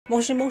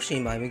Moshi,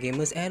 my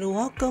gamers, and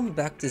welcome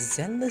back to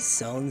Zenless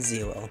Zone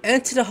 0.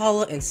 Enter the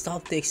hollow and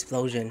stop the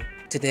explosion.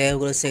 Today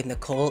we're gonna save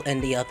Nicole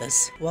and the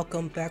others.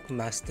 Welcome back,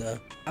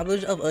 Master.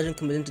 Avalanche of urgent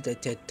commitment to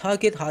the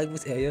target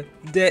high-risk area,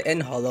 dead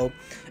and hollow.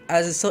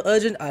 As it's so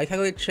urgent, I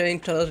calculate train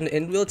travel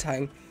in real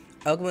time.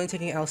 I'm going to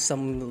taking out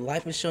some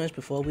life insurance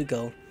before we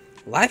go.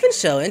 Life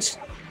insurance?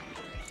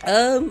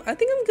 I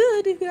think I'm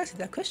good if you ask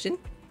that question.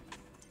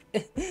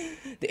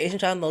 The Asian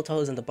child motel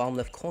is in the bottom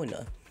left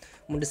corner.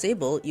 When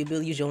disabled, you'll be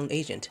able to use your own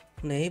agent.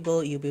 When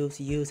enabled, you'll be able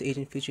to use the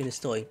agent feature in the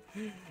story.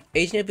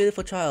 Agent ability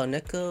for trial,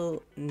 Nekomiya.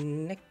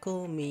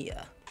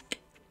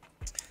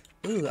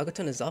 Ooh, I could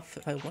turn this off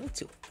if I wanted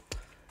to.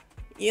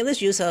 Yeah,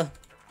 let's use her.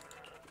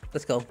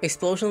 Let's go.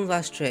 Explosion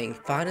last train.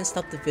 Find and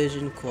stop the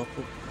vision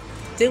corporal.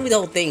 Didn't read the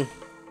whole thing.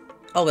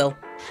 Oh well.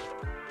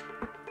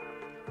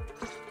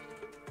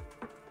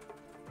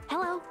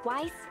 Hello,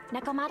 Wise,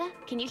 Nekomata,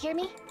 can you hear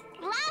me?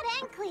 Loud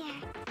and clear.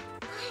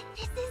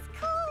 This is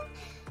cool.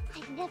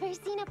 I've never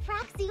seen a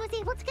proxy who was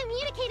able to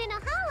communicate in a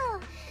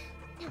hollow.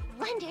 No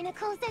wonder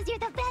Nicole says you're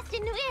the best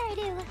in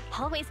Weirdo.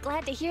 Always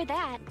glad to hear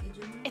that.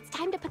 It's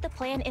time to put the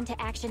plan into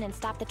action and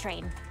stop the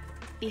train.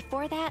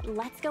 Before that,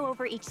 let's go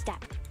over each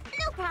step.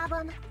 No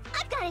problem.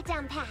 I've got it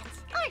down pat.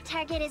 Our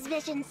target is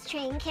Vision's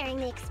train carrying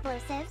the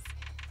explosives.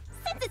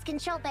 Since it's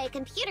controlled by a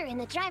computer in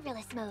the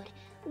driverless mode,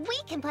 we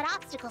can put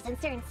obstacles in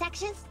certain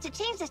sections to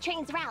change the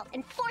train's route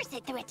and force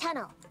it through a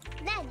tunnel.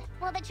 Then,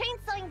 while the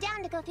train's slowing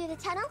down to go through the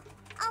tunnel,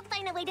 I'll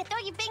find a way to throw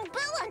your big boo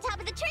on top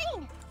of the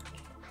train.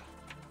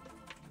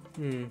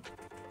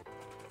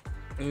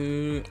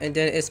 And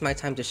then it's my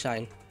time to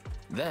shine.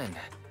 Then,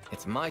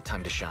 it's my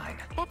time to shine.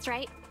 That's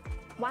right.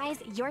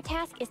 Wise, your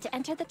task is to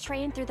enter the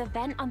train through the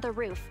vent on the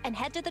roof and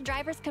head to the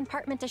driver's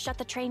compartment to shut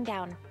the train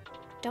down.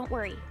 Don't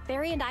worry,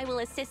 Barry and I will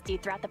assist you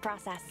throughout the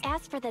process.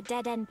 As for the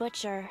dead-end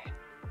butcher,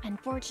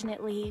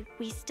 unfortunately,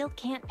 we still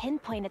can't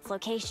pinpoint its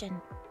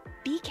location.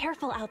 Be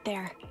careful out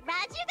there.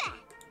 Roger that.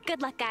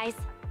 Good luck, guys.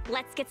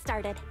 Let's get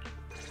started.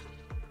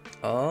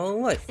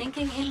 Alright.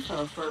 Syncing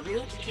info for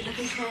route to the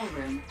control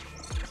room.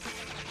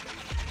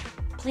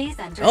 Please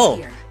enter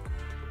here.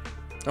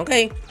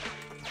 Okay.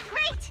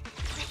 Great!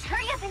 Let's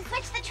hurry up and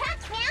switch the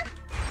tracks,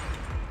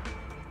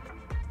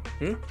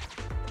 man!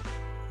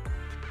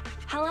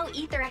 Hollow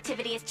ether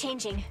activity is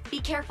changing. Be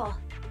careful.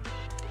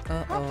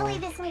 Hopefully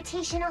this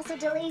mutation also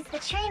delays the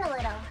train a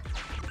little.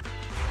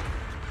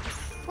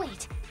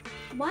 Wait,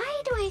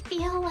 why do I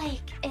feel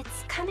like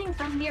it's coming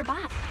from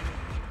nearby?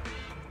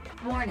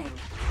 Warning,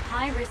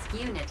 high-risk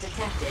unit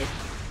detected.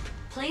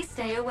 Please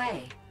stay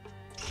away.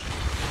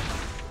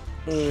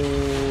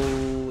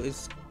 Oh,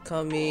 it's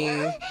coming.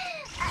 It's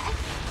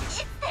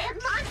that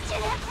monster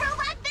that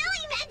Robot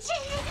Billy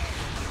mentioned!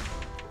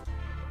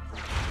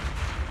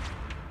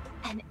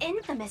 An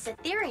infamous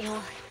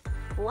ethereal.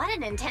 What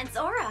an intense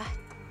aura.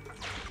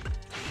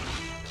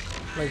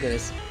 My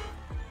goodness.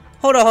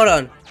 Hold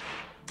on.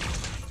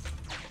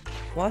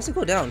 Why does it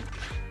go down?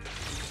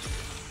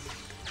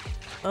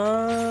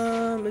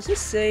 Is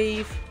this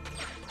safe?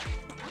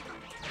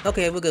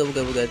 Okay, we're good.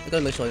 We're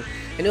gonna make sure.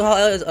 I know how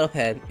is up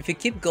ahead. If you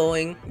keep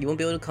going, you won't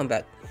be able to come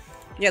back.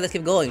 Yeah, let's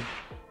keep going.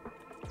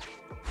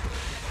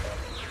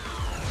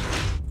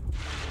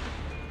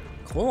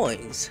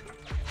 Coins.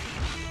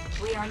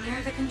 We are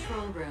near the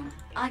control room.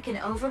 I can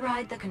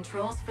override the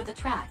controls for the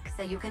track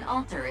so you can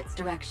alter its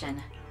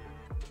direction.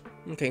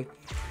 Okay.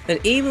 An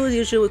evil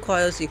usually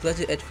requires the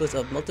collected efforts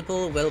of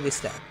multiple railway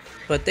staff,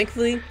 but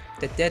thankfully,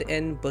 the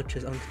dead-end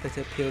butcher's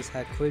unexpected appeals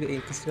had created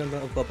a considerable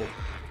amount of bubble.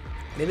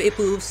 Maybe it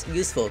proves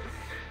useful.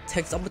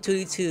 Take the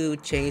opportunity to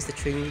change the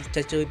train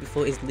trajectory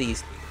before it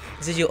leaves.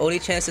 This is your only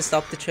chance to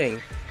stop the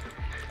train.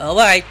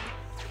 Alright!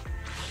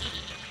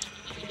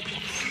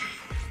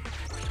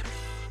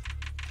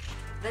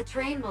 The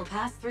train will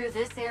pass through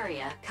this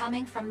area,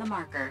 coming from the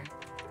marker.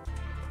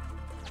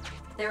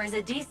 There is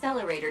a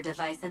decelerator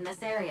device in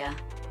this area.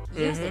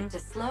 Use it to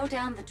slow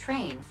down the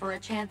train for a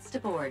chance to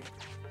board.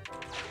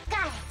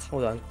 Got it.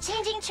 Hold on.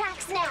 Changing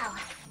tracks now.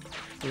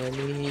 Let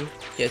me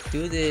get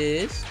through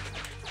this.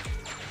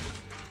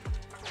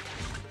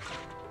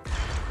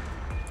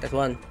 That's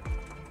one.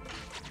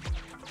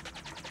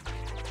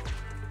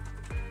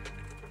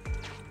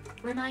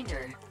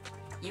 Reminder,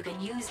 you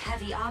can use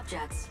heavy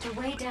objects to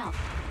weigh down.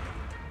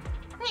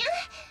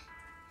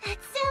 That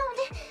sound.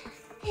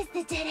 Is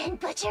the dead-end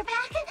butcher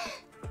back?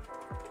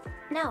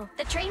 No,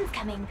 the train's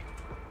coming.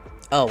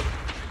 Oh.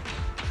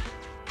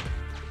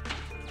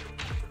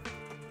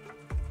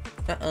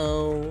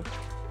 Uh-oh.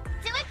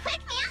 Do it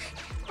quick, man,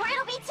 or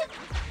it'll be too...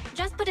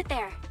 Just put it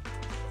there.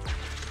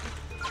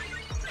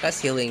 That's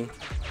healing.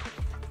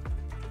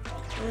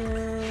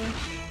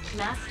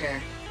 Master,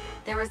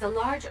 there is a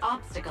large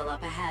obstacle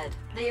up ahead.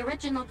 The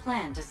original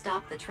plan to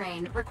stop the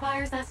train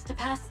requires us to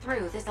pass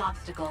through this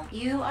obstacle.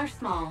 You are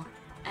small,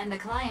 and the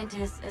client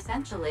is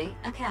essentially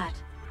a cat.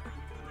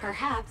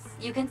 Perhaps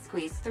you can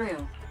squeeze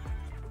through.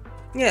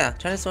 Yeah,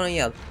 trying to sort it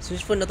out.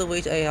 Search for another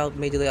way to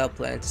made the layout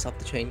plan to stop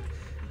the train.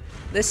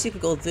 Let's see if we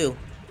go through.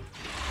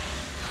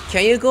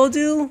 Can you go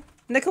through,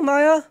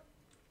 Nekomaya?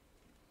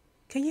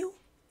 Can you?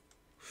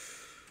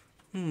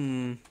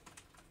 An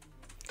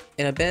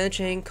abandoned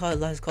train car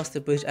lies across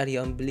the bridge at the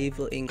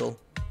unbelievable angle.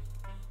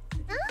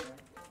 Huh?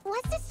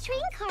 What's this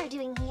train car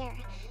doing here?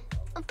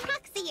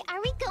 Proxy,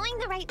 are we going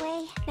the right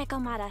way?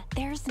 Nekomata,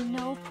 there's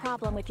no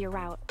problem with your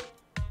route.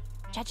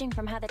 Judging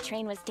from how the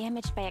train was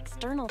damaged by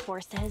external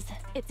forces,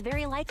 it's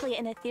very likely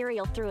an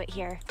ethereal threw it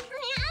here.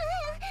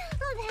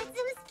 Oh, that's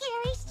some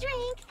scary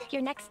strength.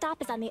 Your next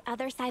stop is on the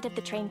other side of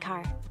the train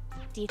car.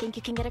 Do you think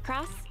you can get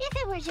across? If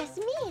it were just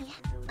me,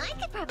 I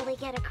could probably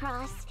get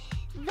across.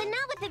 But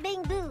not with the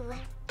bamboo.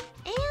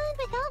 And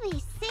with all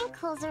these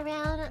sinkholes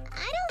around, I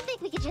don't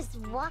think we could just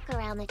walk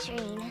around the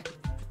train.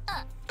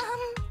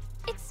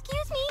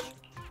 Excuse me?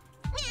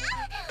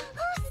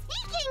 Who's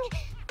speaking?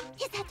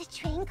 Is that the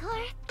train car?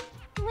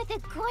 With a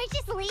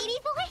gorgeous lady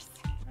voice?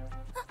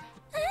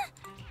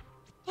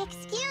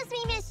 Excuse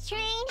me, Miss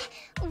Train.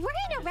 We're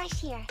in a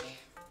rush here.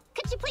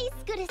 Could you please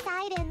scoot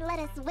aside and let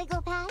us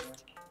wiggle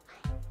past?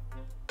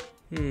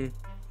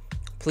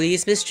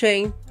 Please, Miss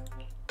Train.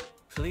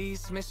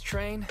 Please, Miss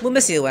Train? We'll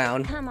miss you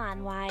around. Come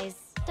on,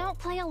 Wise. Don't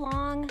play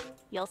along.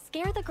 You'll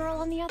scare the girl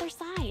on the other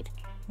side.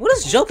 What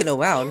is joking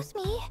around?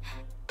 Excuse me.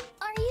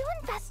 Are you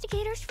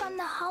investigators from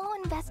the Hollow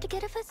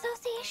Investigative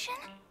Association?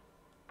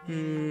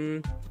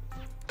 In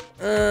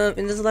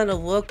this line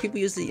of work, people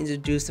usually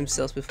introduce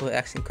themselves before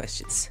asking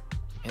questions.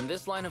 In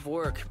this line of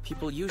work,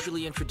 people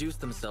usually introduce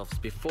themselves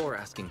before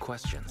asking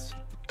questions.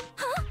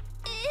 Huh?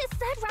 Is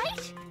that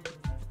right?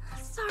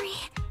 Sorry,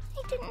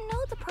 I didn't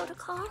know the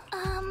protocol.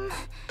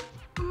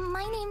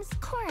 My name's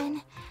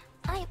Corin.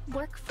 I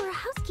work for a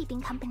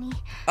housekeeping company.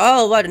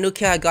 Oh, wow, the new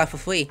car I got for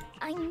free.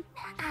 I'm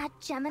a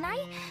Gemini,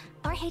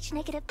 RH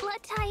negative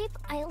blood type.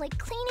 I like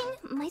cleaning.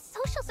 My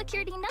social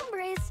security number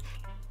is...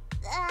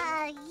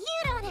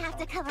 You don't have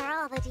to cover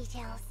all the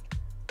details.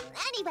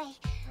 Anyway,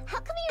 how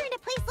come you're in a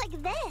place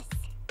like this?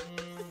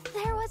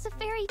 There was a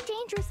very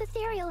dangerous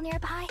ethereal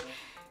nearby.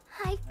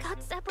 I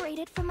got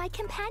separated from my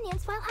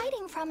companions while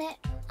hiding from it.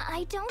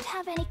 I don't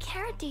have any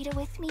carrot data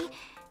with me.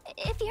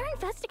 If you're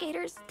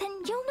investigators, then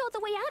you'll know the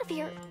way out of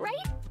here,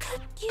 right?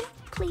 Could you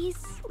please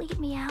lead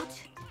me out?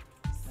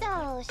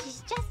 So,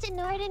 she's just an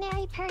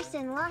ordinary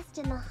person lost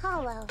in the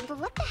hollow. But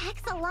what the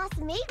heck's a lost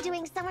maid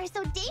doing somewhere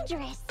so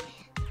dangerous?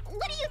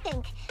 What do you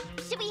think?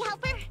 Should we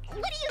help her?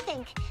 What do you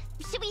think?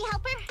 Should we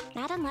help her?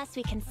 Not unless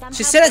we can somehow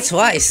She said it trace the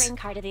twice. train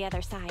car to the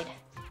other side.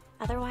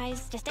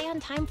 Otherwise, to stay on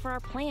time for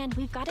our plan,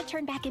 we've got to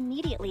turn back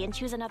immediately and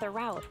choose another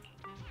route.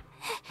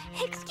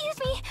 Excuse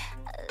me.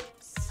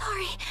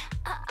 Sorry,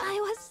 I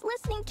was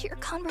listening to your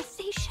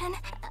conversation.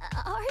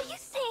 Are you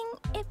saying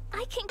if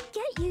I can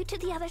get you to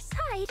the other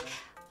side,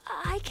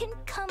 I can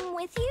come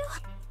with you?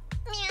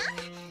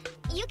 Yeah?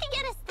 You can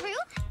get us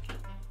through?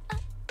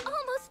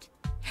 Almost.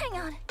 Hang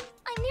on.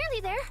 I'm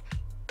nearly there.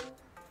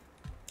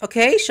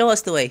 Okay, show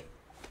us the way.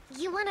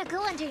 You wanna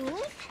go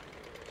underneath?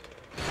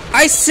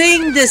 I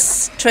seen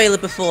this trailer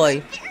before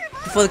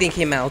the game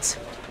came out.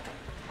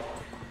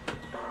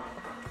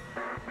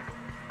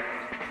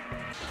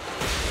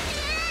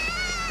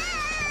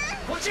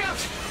 Watch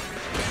out!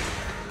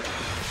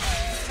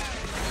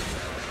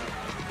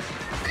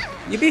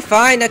 You'll be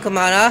fine,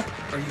 Nekomata.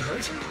 Are you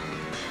hurt?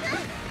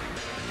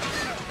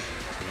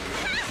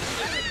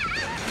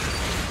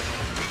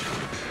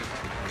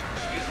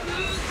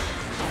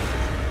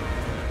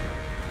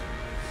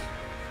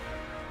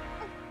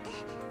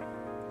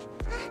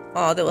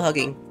 Oh, they were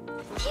hugging.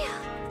 Phew.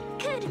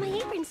 Good, my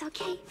apron's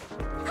okay.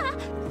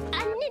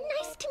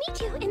 Nice to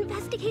meet you,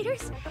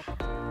 investigators.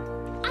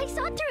 I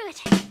saw through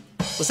it.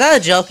 Was that a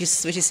joke?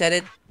 When she said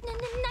it?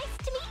 Nice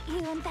to meet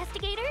you,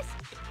 investigators.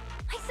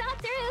 I saw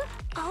through.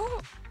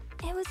 Oh,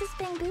 it was this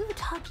bamboo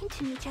talking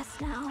to me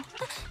just now.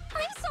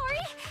 I'm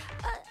sorry.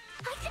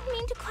 I didn't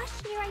mean to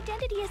question your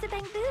identity as a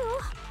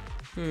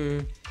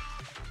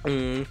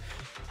bamboo.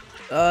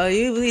 Are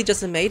you really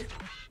just a maid?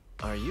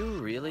 Are you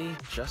really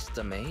just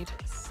a maid?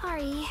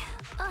 Sorry.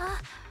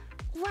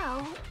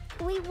 Well,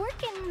 we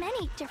work in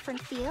many different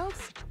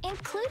fields,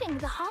 including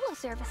the hollow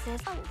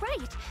services. Oh,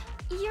 right.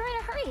 You're in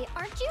a hurry,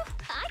 aren't you?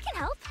 I can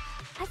help.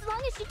 As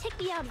long as you take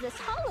me out of this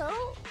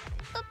hollow.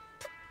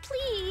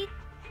 Please.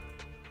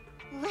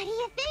 What do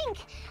you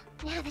think?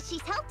 Now that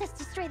she's helped us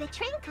destroy the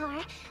train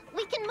car,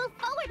 we can move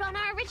forward on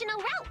our original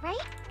route,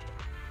 right?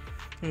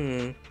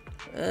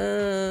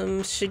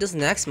 She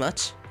doesn't ask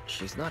much.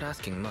 She's not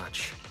asking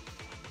much.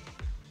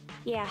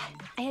 Yeah,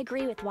 I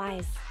agree with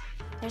Wise.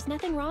 There's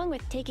nothing wrong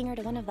with taking her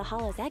to one of the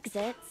hollow's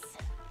exits.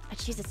 But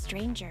she's a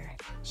stranger.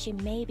 She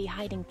may be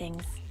hiding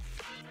things.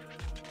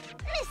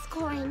 Miss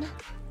Corin,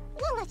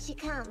 we'll let you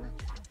come.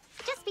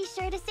 Just be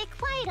sure to stay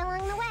quiet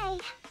along the way,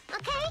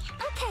 okay?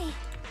 Okay.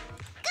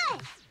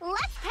 Good!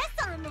 Let's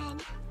press on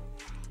then!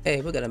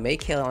 Hey, we're gonna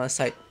make hell on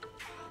site.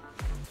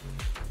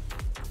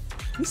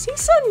 You seem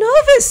so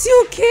nervous,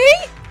 you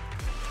okay?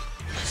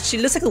 She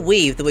looks like a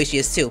weave the way she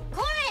is too.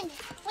 Corin!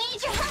 We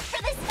need your help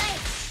for this fight!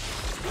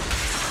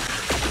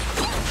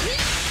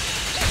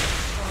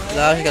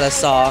 Now she got a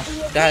saw.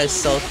 That is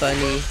so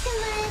funny.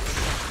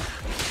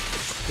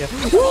 Yeah.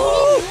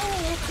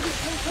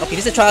 Okay,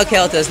 these are trial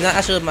characters, not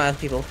actual Maya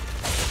people.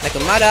 Like a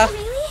Mada.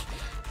 Really?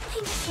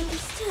 Thank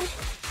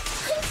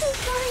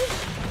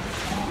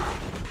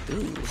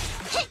Ooh.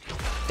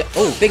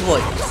 Oh, big boy.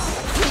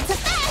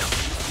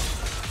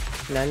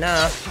 Nah,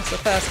 not so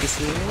fast. He's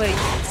swinging away.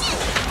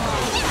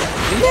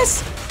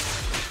 Yes.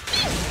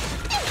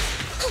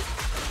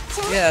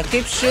 Yeah,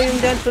 keep shooting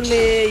down for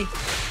me.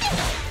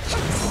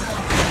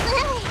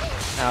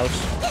 Ouch.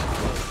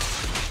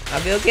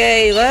 I'll be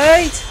okay,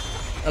 right?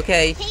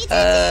 Okay.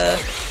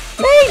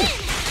 Main!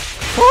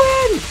 Come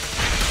on!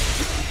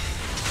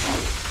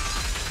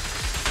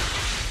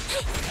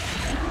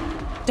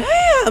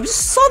 Damn!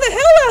 Just saw the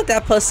hell out of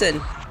that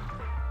person.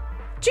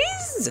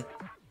 Jeez!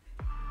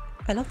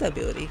 I love that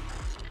ability.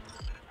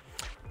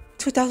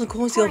 2,000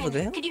 coins over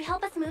there. Could you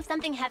help us move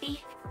something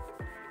heavy?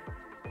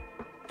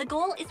 The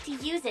goal is to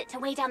use it to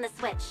weigh down the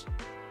switch.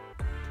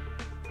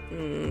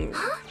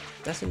 Huh?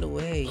 That's in the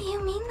way.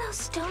 You mean those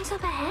stones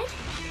up ahead?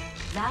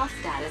 Valve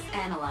status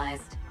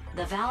analyzed.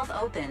 The valve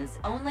opens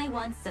only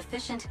once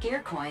sufficient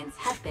gear coins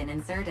have been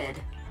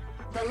inserted.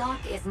 The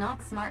lock is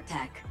not smart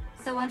tech,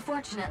 so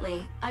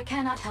unfortunately, I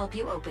cannot help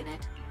you open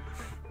it.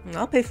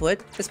 I'll pay for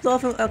it. Explore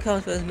from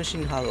account for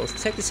machine hollows.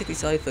 Check the city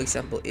side, for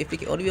example. If it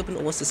can only be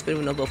opened once the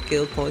specific number of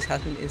guild coins has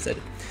been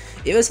inserted.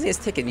 If something is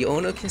taken, the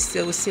owner can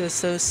still receive a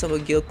certain sum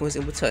of guild coins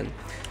in return.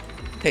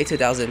 Pay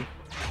 2,000.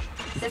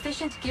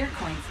 Sufficient gear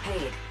coins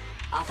paid.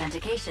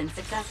 Authentication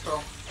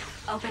successful.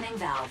 Opening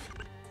valve.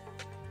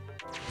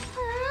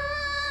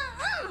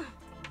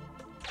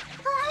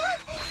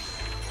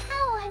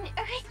 How on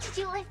earth did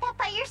you lift that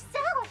by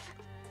yourself?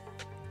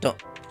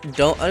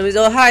 Don't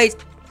underestimate her height.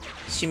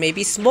 She may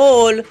be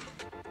small,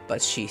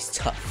 but she's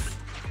tough.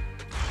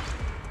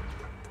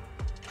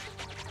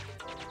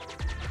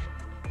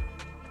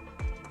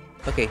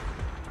 Okay,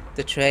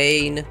 the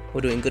train.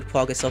 We're doing good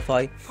progress so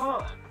far.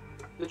 Huh.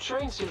 The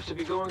train seems to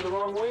be going the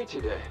wrong way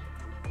today.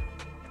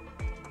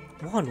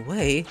 One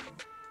way?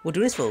 We'll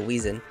do this for a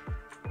reason.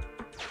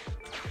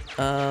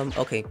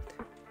 Okay.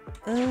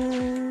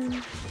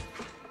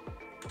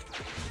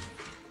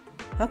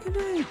 How can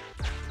I?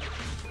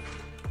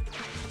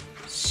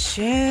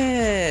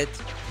 Shit!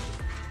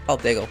 Oh,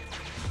 there you go.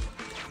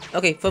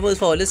 Okay, for moving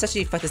forward, let's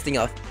actually fight this thing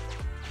off.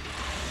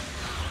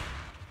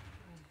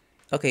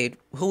 Okay,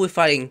 who are we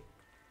fighting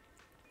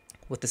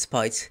with this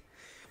fight?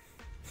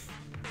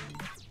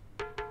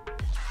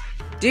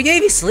 Do you get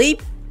any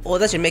sleep? Or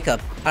that's your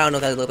makeup? I don't know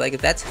what that looks like.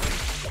 Is that?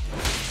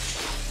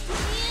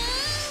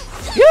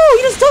 Yo,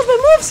 you just dodged my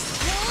moves!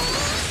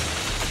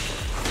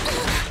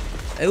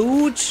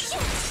 Ouch!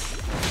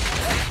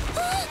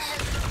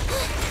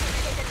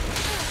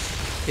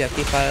 Yeah,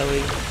 keep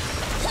firing.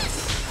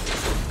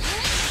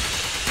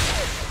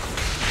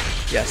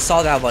 Yeah,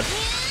 saw that one.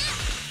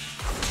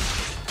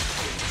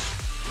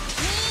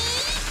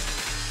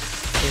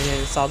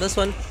 And saw this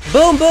one.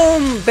 Boom,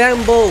 boom,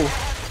 bamboo.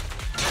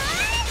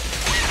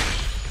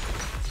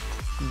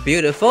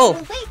 Beautiful.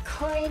 Wait,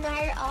 Corin,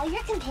 are all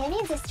your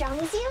companions as strong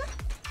as you?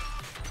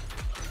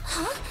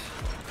 Huh?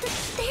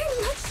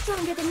 They're much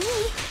stronger than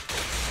me.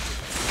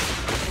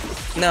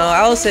 No,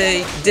 I will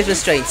say different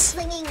strengths.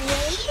 Swinging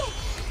Wade?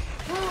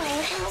 Oh,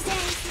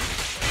 wowzers.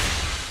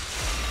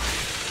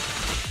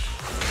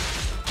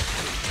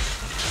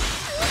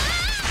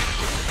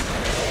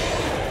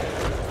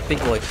 Big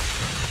boy.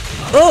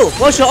 Oh,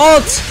 what's your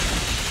ult?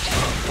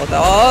 What the?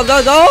 Oh,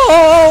 no, no.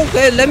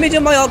 Okay, let me do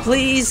my ult,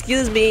 please.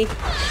 Excuse me.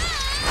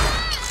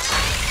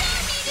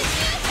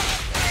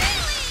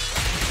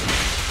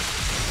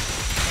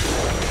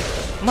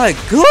 My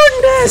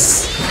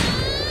goodness!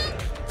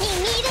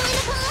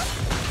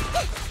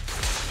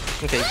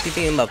 Okay,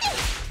 keeping him up.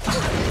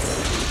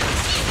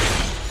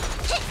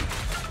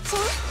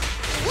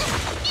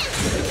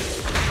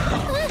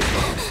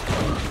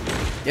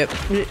 Yep.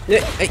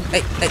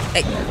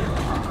 Hey.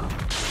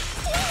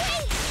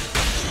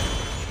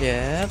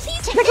 Yeah.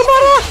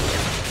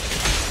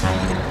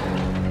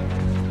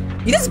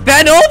 You just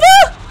bent over?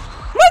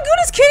 My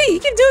goodness, Kitty, you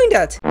keep doing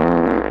that.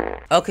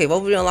 Okay,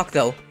 what will we unlock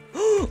though?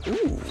 Ooh.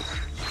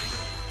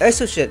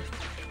 Extra shit.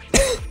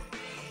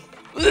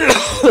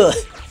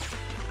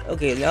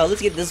 Okay, now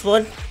let's get this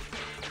one.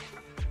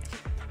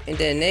 And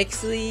then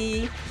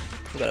nextly,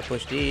 we gotta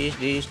push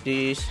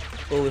this.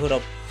 Oh, wait, hold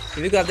up.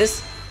 Can we grab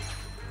this?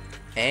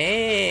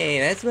 Hey,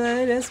 that's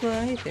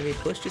right. Let me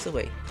push this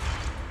away.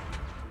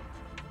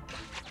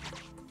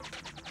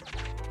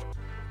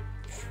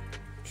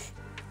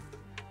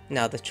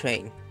 Now the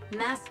train.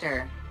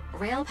 Master,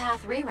 rail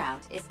path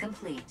reroute is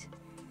complete.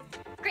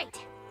 Great.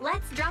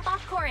 Let's drop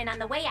off Corin on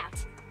the way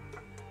out.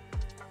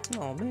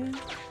 Oh man.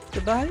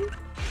 Goodbye.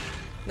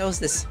 Now what's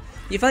this?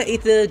 You find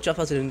ether drop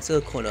out into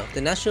the corner.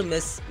 The natural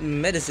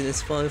medicine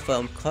is formed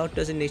from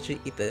characters in nature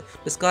ether.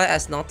 The sky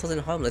as not toxic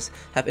and harmless.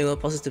 Have enough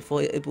positive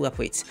before it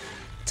evaporates.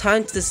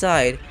 Time to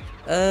decide.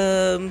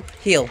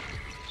 Heal.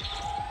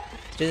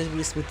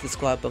 Generally smooth the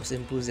squad bumps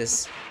and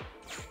bruises.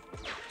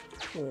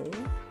 Oh.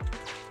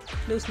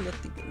 There's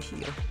nothing in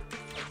here.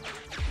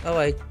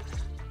 Alright.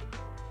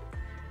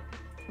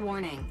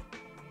 Warning.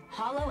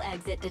 Hollow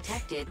exit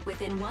detected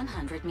within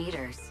 100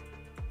 meters.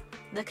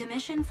 The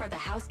commission for the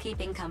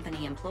housekeeping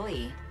company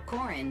employee,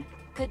 Corin,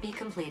 could be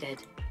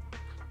completed.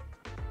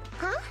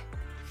 Huh?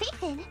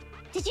 Faithin,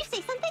 Did you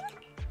say something?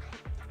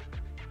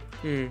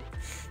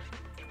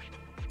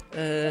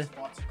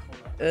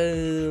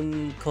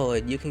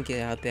 Corin, you can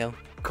get out there.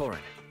 Corin,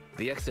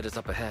 the exit is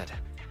up ahead.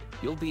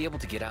 You'll be able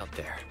to get out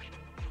there.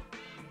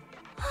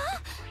 Huh?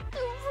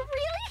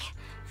 Really?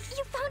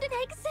 You found an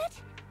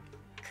exit?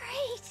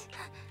 Great.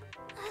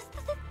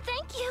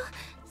 Thank you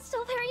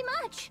so very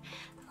much.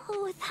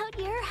 Without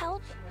your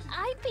help,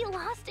 I'd be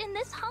lost in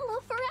this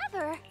hollow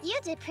forever. You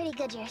did pretty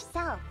good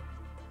yourself.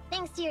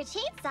 Thanks to your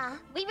chainsaw,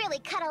 we really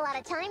cut a lot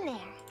of time there.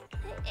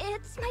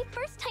 It's my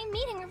first time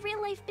meeting a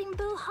real-life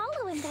Bingbu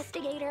Hollow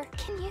investigator.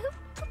 Can you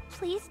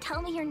please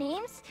tell me your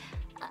names?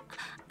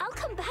 I'll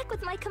come back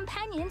with my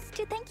companions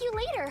to thank you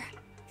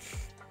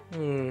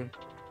later.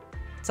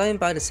 Stopping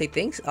by to say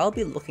thanks? I'll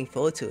be looking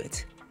forward to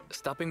it.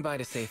 Stopping by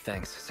to say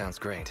thanks sounds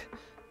great.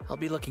 I'll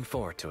be looking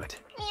forward to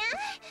it. Yeah?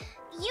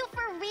 You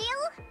for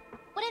real?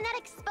 Wouldn't that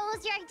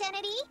expose your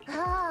identity?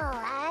 Oh,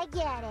 I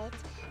get it.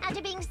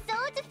 After being so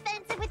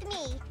defensive with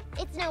me,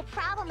 it's no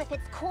problem if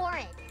it's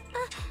Corin.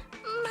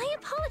 My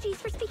apologies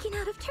for speaking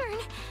out of turn.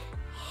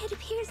 It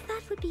appears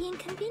that would be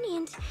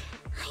inconvenient.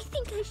 I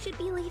think I should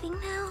be leaving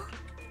now.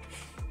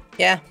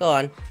 Yeah, go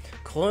on.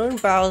 Corin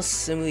bows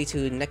similarly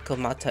to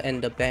Nekomata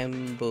and the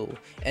bamboo,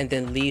 and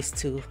then leaves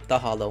to the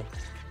hollow.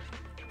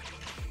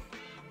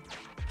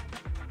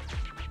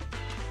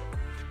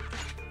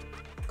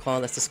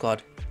 Corin lets the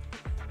squad.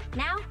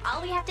 Now,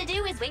 all we have to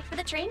do is wait for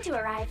the train to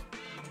arrive.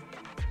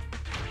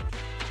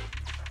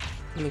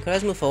 Could I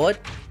just move forward?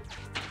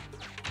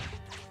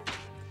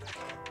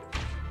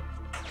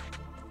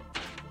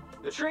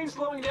 The train's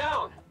slowing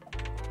down.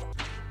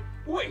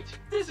 Wait,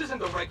 this isn't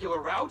the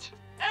regular route.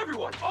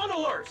 Everyone, on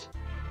alert!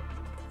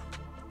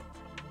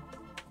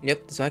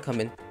 Yep, that's why I come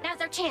in.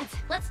 Now's our chance.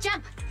 Let's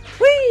jump.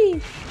 Whee!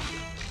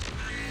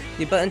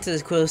 You butt into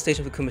the cruise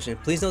station for commission.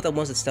 Please note that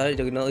once it's started,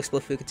 it will not explode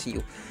if you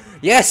continue.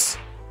 Yes!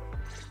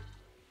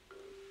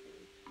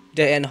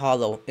 Dead end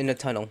hollow in the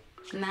tunnel.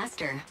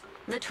 Master,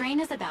 the train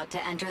is about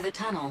to enter the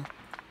tunnel.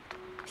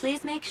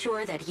 Please make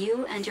sure that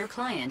you and your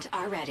client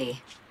are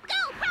ready. Go,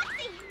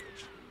 Proxy!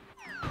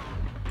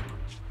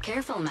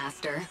 Careful,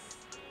 Master.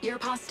 Your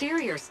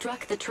posterior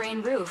struck the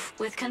train roof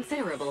with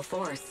considerable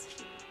force.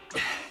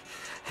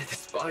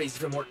 This body's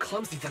even more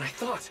clumsy than I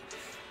thought.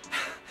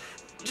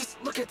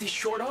 Just look at these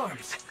short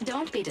arms.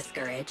 Don't be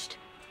discouraged.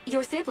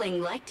 Your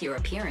sibling liked your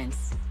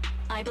appearance.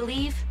 I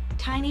believe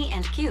tiny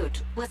and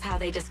cute was how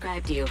they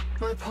described you.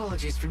 My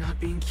apologies for not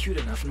being cute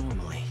enough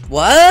normally.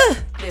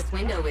 What? This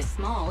window is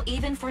small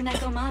even for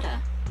Nekomata,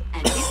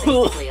 and he's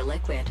basically a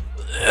liquid.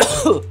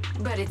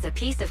 But it's a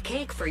piece of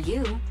cake for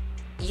you.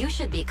 You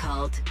should be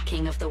called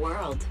King of the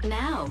World.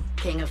 Now,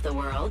 King of the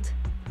World,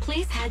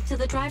 please head to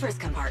the driver's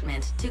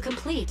compartment to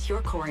complete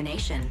your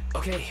coronation.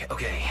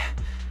 Okay.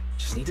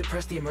 Just need to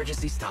press the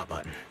emergency stop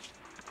button.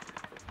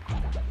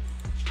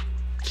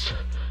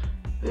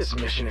 This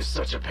mission is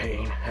such a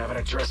pain, having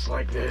a dress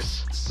like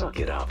this. Suck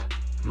it up.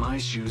 My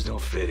shoes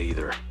don't fit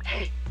either.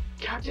 Hey,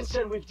 Captain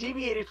said we've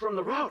deviated from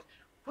the route.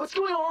 What's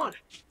going on?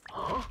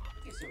 Huh?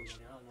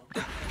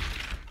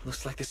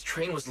 Looks like this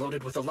train was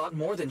loaded with a lot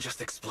more than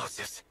just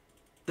explosives.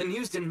 The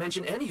news didn't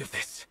mention any of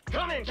this.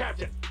 Come in,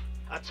 Captain.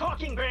 A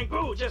talking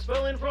bamboo just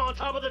fell in from on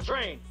top of the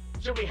train.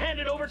 Should we hand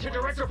it over to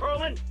Director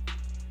Perlman?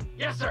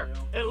 Yes, sir.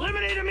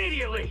 Eliminate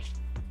immediately.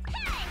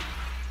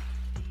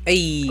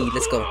 Hey,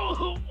 let's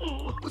go.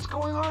 What's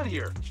going on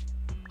here?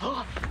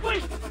 Huh?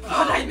 Wait!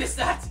 How did I miss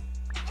that?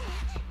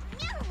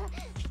 Over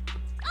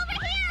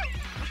here!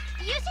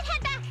 You should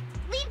head back.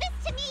 Leave this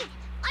to me.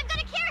 I've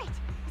got a carrot.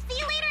 See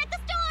you later at the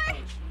store.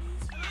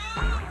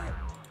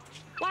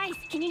 Wise,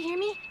 can you hear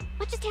me?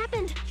 What just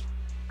happened?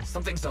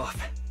 Something's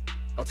off.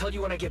 I'll tell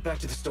you when I get back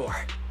to the store.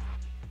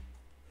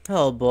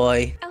 Oh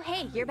boy. Oh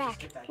hey, you're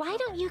back. Why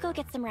don't you go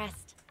get some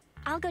rest?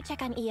 I'll go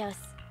check on Eos.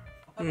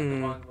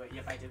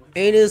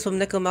 Any news from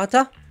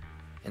Nekomata?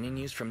 Any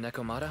news from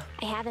Nekomata?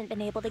 I haven't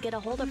been able to get a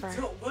hold of her.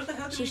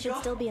 She should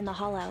still be in the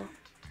hollow.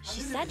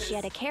 She said she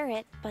had a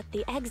carrot, but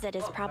the exit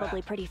is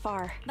probably pretty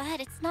far. But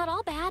it's not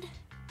all bad.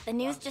 The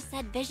news just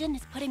said Vision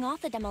is putting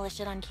off the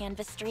demolition on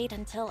Canvas Street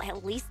until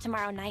at least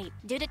tomorrow night,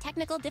 due to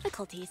technical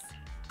difficulties.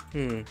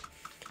 Due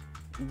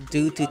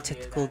to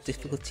technical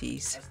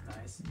difficulties.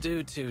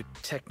 Due to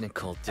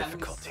technical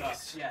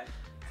difficulties.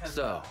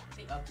 So,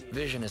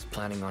 Vision is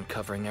planning on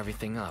covering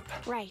everything up.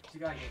 Right.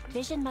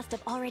 Vision must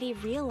have already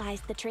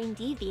realized the train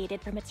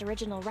deviated from its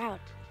original route,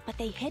 but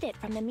they hid it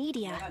from the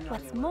media.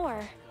 What's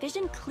more,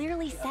 Vision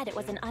clearly said it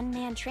was an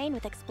unmanned train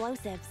with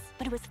explosives,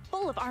 but it was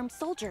full of armed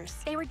soldiers.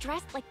 They were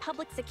dressed like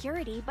public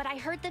security, but I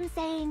heard them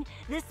saying,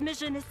 "This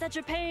mission is such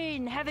a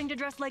pain, having to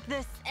dress like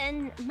this."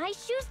 And my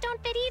shoes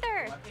don't fit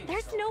either.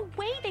 There's no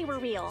way they were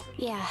real.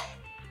 Yeah,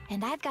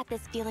 and I've got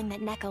this feeling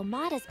that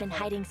Nekomata's been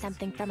hiding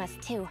something from us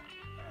too.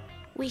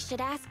 We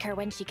should ask her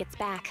when she gets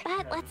back,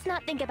 but let's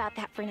not think about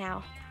that for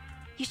now.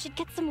 You should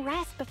get some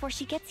rest before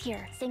she gets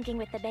here. Syncing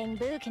with the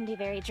bamboo can be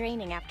very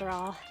draining after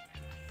all.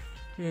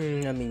 I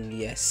mean,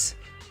 yes.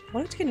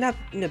 Why don't you nap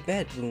in the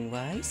bedroom,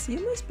 Wise?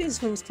 You must be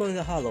from exploring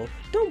the hollow.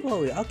 Don't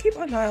worry, I'll keep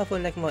an eye out for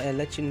Nekoma and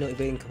let you know if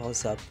anything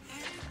calls up.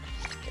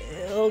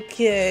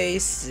 Okay,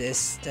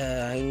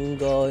 sister, I'm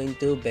going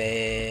to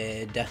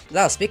bed.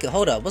 Loudspeaker,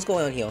 hold up, what's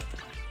going on here?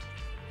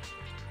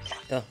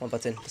 Oh, one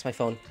button, that's my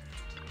phone.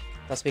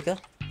 Loudspeaker?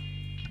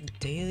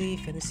 Daily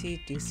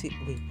fantasy, DC.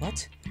 Wait,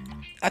 what?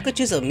 I could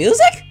choose a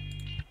music?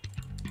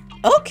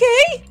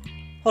 Okay!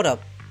 Hold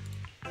up.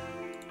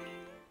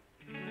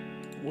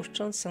 Which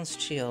one sounds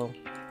chill?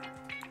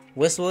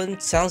 Which one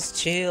sounds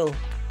chill?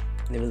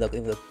 Let me look,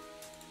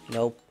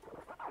 Nope.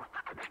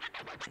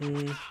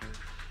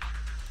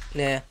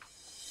 Nah.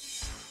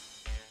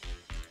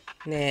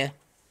 Nah.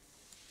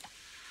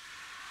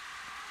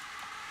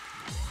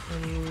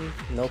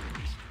 Nope.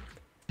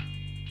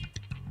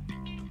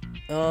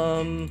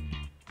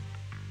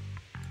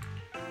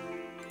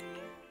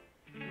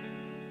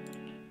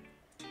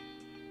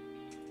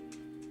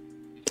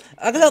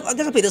 I'm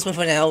gonna play this one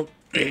for now.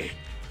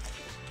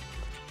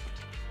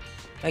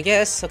 I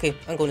guess. Okay,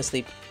 I'm going to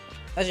sleep.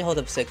 Actually, hold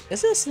up a sec.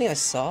 Is there something I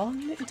saw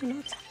on the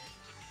internet?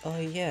 Oh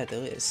yeah,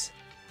 there is.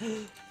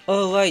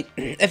 Oh right,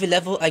 every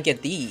level I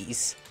get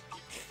these.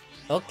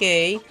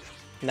 Okay,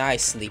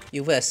 nice sleep.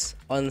 US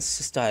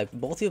unsubscribe.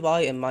 Both your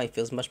body and mind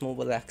feels much more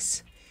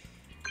relaxed.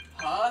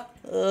 Huh?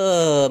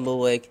 I'm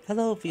awake.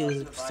 Hello,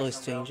 story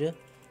stranger.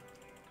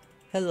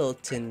 Hello,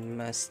 Tin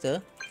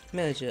Master.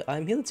 Manager,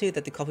 I'm here to tell you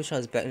that the coffee shop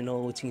is back in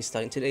normal routine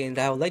starting today, and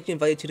I would like to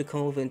invite you to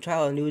come over and try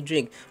out a new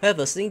drink.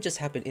 However, something just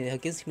happened and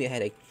it gives me a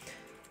headache.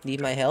 Need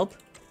my help?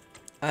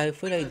 I'm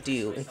afraid I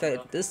do. In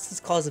fact, this is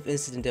the cause of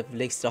incident that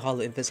relates to the Hollow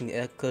investing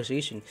in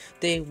Association.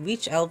 They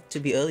reached out to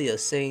me earlier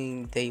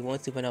saying they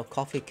want to run out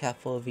coffee cap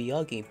for a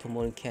VR game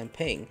promoting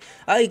campaign.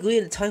 I agree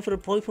the time for the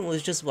promotion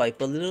was just right,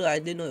 but little I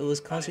didn't know it was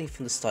constantly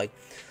from the start.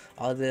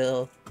 Are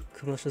there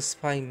commercial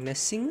spy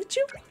messing with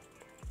you?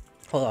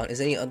 Hold on,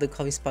 is any other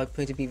coffee spot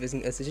going to be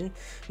visiting a decision?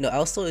 No,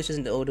 our store is just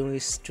an ordinary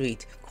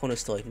street corner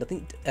store.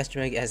 Nothing as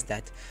dramatic as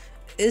that.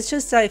 It's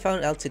just that I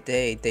found out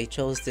today they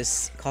chose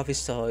this coffee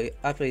store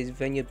after a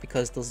venue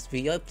because those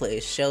VR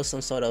players share some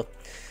sort of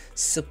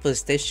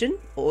superstition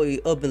or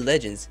urban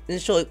legends. In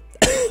short,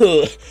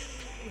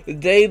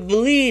 they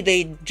believe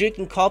they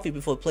drinking coffee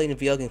before playing a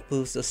VR game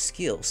improves their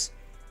skills.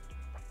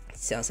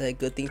 Sounds like a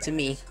good thing to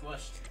me.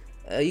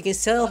 You can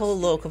sell a whole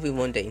lot of coffee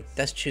one day.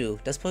 That's true.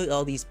 That's probably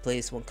all these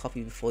players want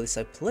coffee before they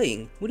start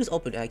playing. We just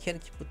open and I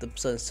can't keep with the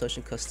sudden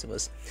searching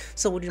customers.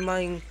 So would you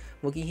mind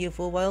working here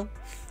for a while?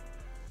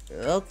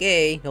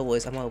 Okay, no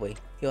worries, I'm on my way.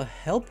 Your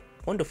help?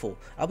 Wonderful.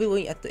 I'll be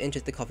waiting at the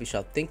entrance of the coffee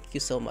shop. Thank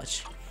you so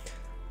much.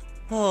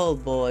 Oh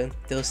boy,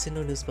 there was still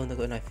no news about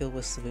and I feel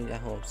we're sitting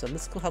at home. So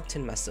let's go help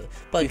Tin Master.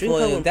 But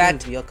before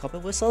that, we are copy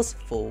whistles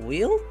for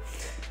real?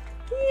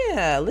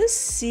 Yeah, let's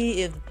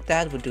see if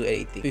that would do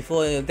anything.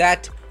 Before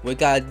that, we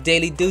got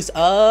daily dues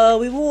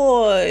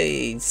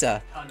rewards.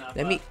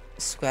 Let me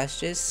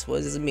scratch this. What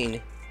does it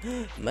mean?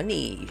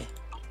 Money.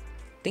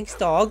 Thanks,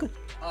 dog.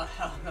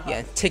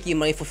 Yeah, take your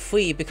money for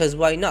free because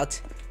why not?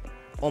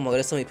 Oh my god,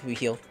 there's so many people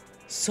here.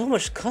 So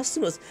much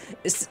customers.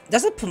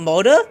 That's a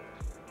promoter?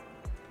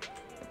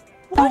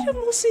 Why do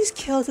most of these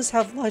characters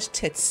have large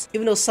tits?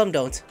 Even though some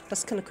don't.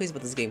 That's kind of crazy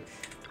about this game.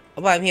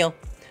 Oh, I'm here.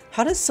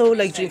 How does so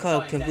like drink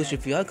card can boost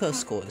your VR card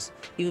scores?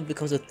 Even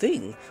becomes a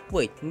thing.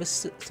 Wait,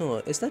 Mr.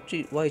 Thor, is that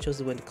why you chose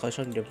to win the card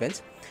shot in your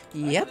event?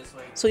 Yep.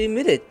 So you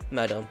admit it,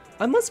 madam.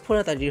 I must point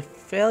out that your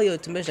failure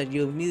to mention that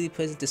you immediately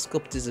present the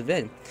scope of this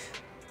event.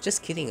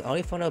 Just kidding, I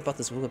already found out about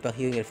this rumor about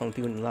hearing it from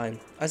people in line.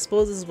 I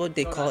suppose this is what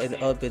they call an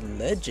urban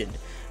legend.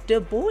 They're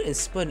born and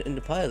spread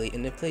entirely,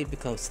 and the play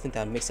becomes something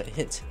that makes a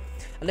hint.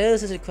 And there's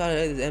such a crowd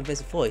at the event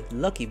before.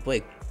 Lucky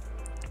break.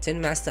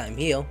 Tin Master, I'm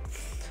here.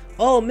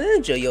 Oh,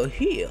 manager, you're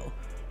here.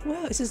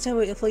 Wow, is this the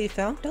employee you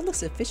found? That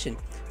looks efficient.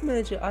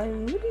 Manager, I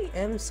really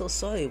am so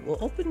sorry. We're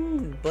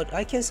open, but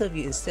I can serve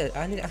you instead.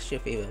 I need to ask you a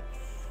favor.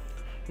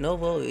 No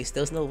worries,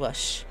 there's no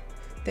rush.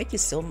 Thank you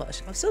so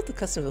much. I've served the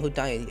customer who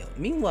dined here.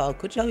 Meanwhile,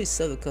 could you help me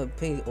serve a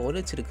company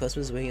order to the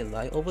customers waiting in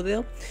line over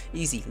there?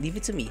 Easy, leave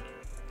it to me.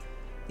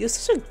 You're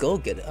such a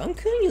go-getter. I'm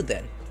killing you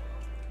then.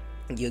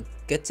 You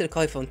get to the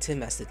coffee from Tin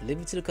Master.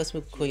 Deliver it to the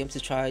customer who comes to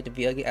try the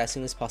VR game as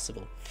soon as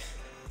possible.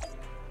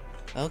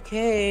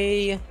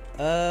 Okay.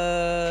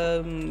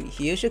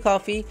 Here's your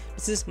coffee.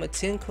 This is my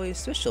 10 coin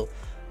special.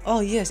 Oh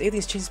yes,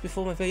 everything's changed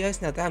before my very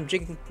eyes now that I'm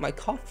drinking my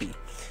coffee.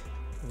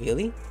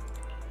 Really?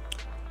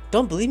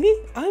 Don't believe me?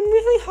 I'm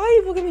really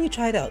high for giving you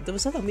try it out. There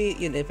was nothing me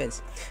in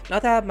events. Now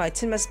that I have my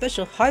 10 man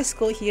special high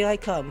score, here I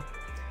come.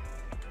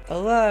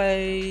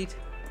 Alright.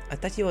 I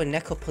thought you were a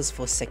necropus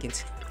for a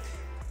second.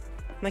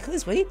 My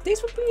color's ready.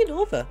 Thanks for bringing it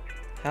over.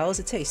 How does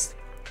it taste?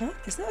 Huh?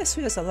 It's not as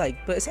sweet as I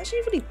like, but it's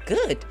actually really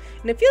good.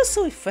 And it feels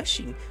so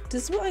refreshing.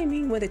 This is what I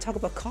mean when they talk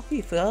about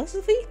coffee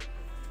philosophy?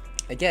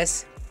 I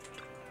guess.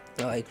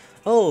 Alright.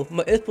 Oh,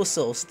 my April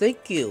souls.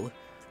 Thank you.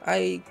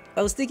 I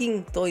was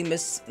thinking throwing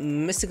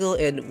mystical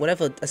and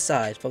whatever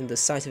aside from the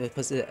scientific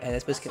person and I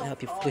suppose can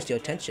help you push your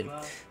attention.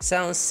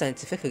 Sounds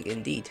scientific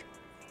indeed.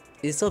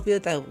 It's so bitter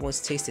that once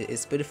tasted,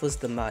 it's beautiful as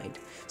the mind.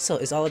 So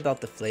it's all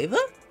about the flavor?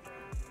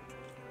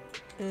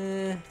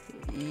 Yeah,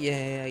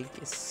 I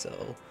guess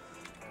so.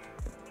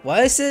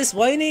 Why is this?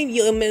 Why name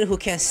you a man who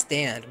can't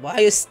stand? Why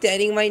are you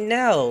standing right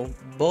now?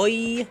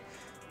 boy.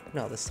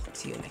 Now let's talk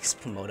to your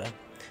next promoter.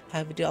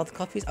 Have you did all the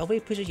coffees? I really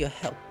appreciate your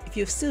help. If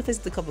you still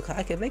visit the coffee car,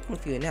 I can make one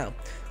for you now.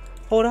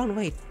 Hold on,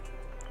 wait.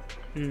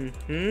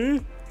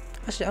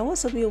 Actually, I want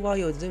something while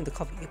you're doing the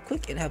coffee. You're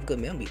quick and have good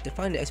memory.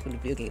 Define the expert in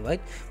the video game,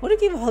 right? What to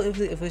give a whole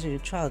information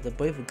to trial the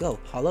Brave Go,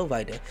 Hollow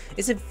Rider.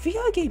 It's a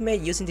VR game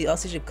made using the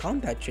Oxygen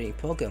Combat Training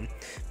Program.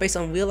 Based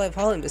on real-life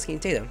Hollow investigating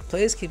data,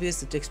 players can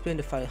use the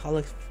experience to find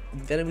Hollow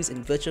enemies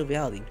in virtual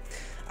reality.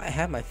 I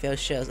have my fair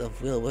shares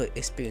of real-world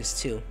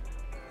experience too.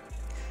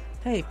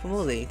 Hey,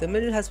 Pomoli, the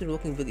manager has been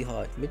working really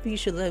hard. Maybe you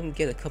should let him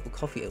get a cup of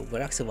coffee and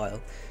relax a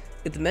while.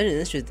 If the manager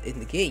is interested in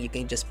the game, you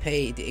can just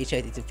pay the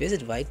HID to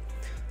visit, right?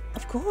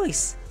 Of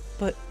course!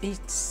 But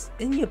it's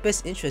in your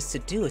best interest to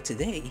do it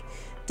today.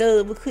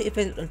 The recruit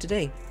event on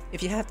today.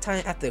 If you have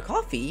time after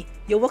coffee,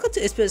 you're welcome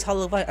to experience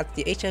Hollow Rider at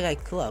the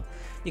HII Club.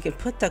 You can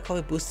put that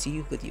coffee boost to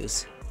you good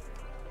use.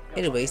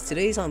 Anyways,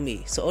 today's on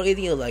me, so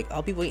anything you like,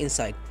 I'll be waiting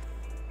inside.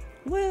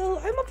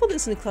 Well, I'm up for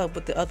this in the club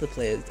with the other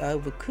players I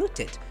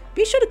recruited.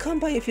 Be sure to come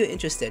by if you're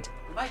interested.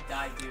 You might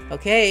die, dude.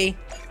 Okay.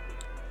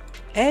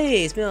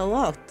 Hey, it's been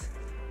unlocked.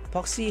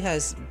 Proxy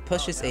has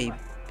purchased a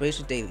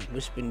bracelet daily,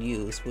 which has been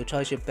used. Will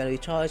charge your battery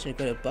charge and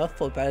get a buff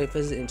for battery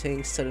versus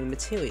containing certain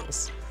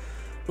materials.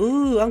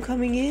 Ooh, I'm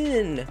coming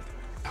in.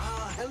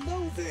 Ah,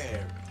 hello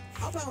there.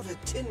 How about a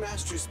Tin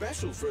Master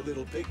special for a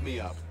little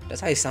pick-me-up?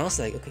 That's how it sounds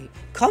like. Okay,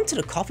 come to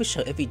the coffee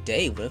shop every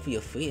day whenever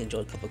you're free and enjoy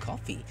a cup of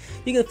coffee.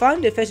 You can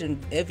find the effect in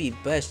every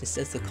batch that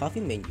says the coffee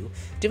menu.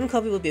 Different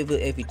coffee will be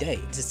available every day.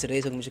 This is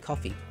today's recommended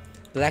coffee.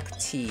 Black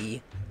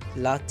tea,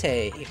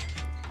 latte.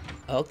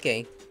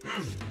 Okay.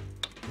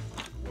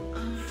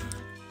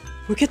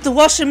 We get to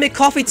wash and make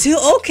coffee too.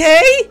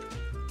 Okay.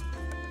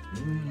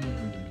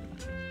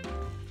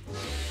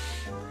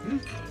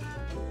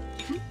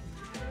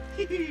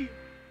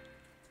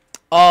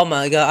 Oh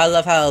my god, I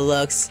love how it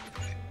looks.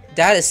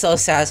 That is so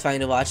satisfying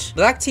to watch.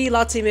 Black tea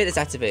latte mid is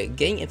activated.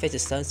 Getting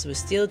infected stuns with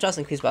steel drops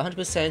increased by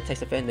 100%.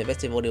 Text effect and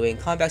invested all the way in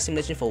combat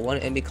simulation for one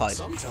enemy card.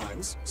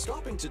 Sometimes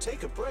stopping to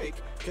take a break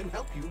can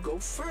help you go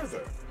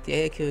further.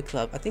 The AQ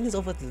Club. I think it's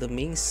over at the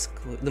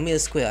Lumina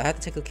Square. I have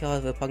to take a care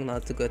of the parking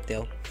lot to get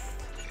there.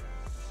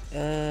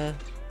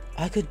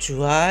 I could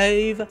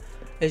drive?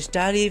 Is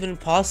that even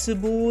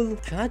possible?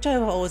 Can I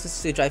drive or always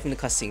just drive in the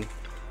cutscene?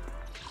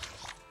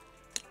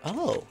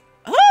 Oh.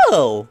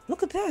 Oh!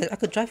 Look at that. I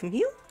could drive from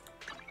here?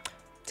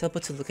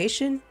 Teleport to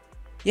location?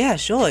 Yeah,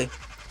 sure.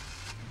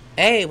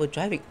 Hey, we're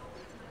driving.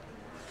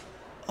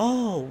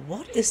 Oh,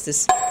 what is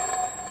this?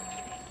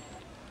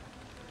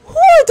 Who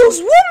are those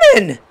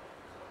women?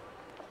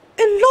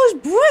 And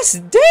large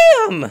breasts,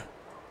 damn!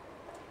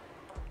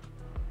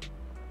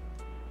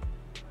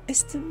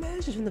 It's the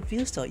manager from the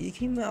view store. You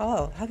came at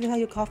all. Have you had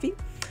your coffee?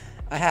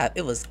 I have.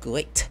 It was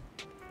great.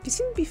 You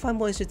seem to be far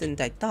more interested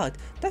than I thought.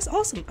 That's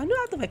awesome. I know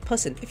I'm the right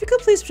person. If you could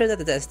please present at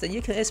the desk, then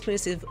you can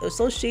experience the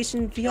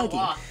association VR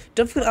game.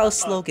 Don't forget our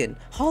slogan,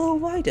 Hollow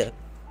Rider.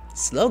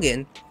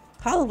 Slogan?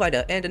 Hollow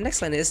Rider. And the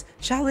next line is,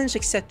 challenge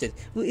accepted.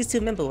 We're easy to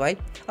remember, right?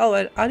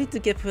 Alright, I need to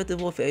get prepared to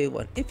war for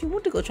everyone. If you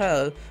want to go try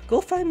her, go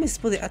find Miss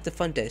Bully at the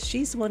front desk.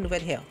 She's the one with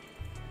red hair.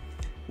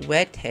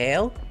 Red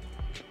hair?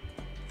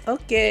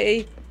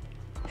 Okay.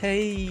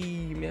 Hey,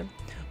 man.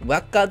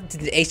 Welcome to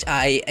the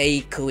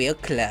HIA Career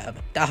Club.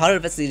 The Hollow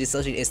Investigation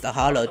Association is the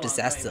Hollow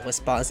Disaster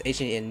Response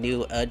Agency in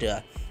New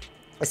Order,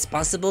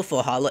 responsible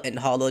for Hollow and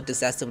Hollow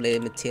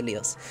disaster-related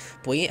materials.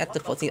 Bringing at the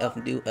 14th of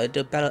New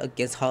Order battle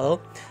against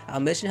Hollow, our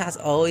mission has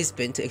always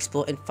been to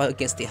explore and fight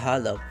against the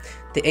Hollow.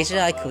 The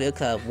HIA Career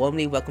Club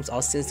warmly welcomes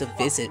all students to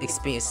visit,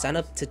 experience, sign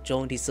up to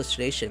join the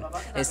association,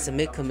 and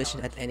submit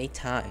commission at any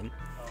time.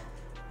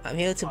 I'm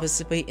here to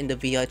participate in the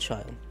VR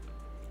trial.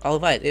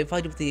 Alright,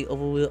 invite you to the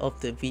overview of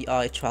the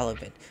VR trial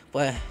event.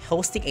 We're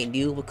hosting a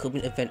new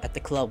recruitment event at the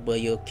club where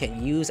you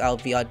can use our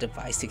VR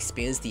device to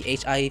experience the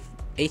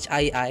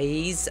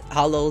HII's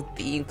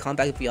Hollow-themed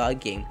combat VR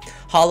game,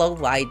 Hollow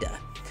Rider.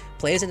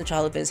 Players in the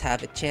trial events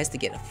have a chance to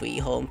get a free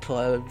home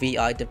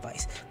VR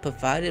device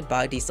provided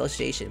by the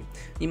association.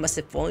 We must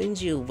inform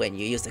you when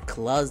you use the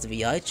club's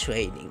VR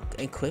training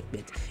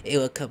equipment. It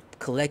will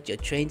collect your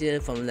training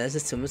data from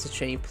lenses to Mr.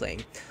 Training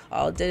Plane.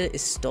 All data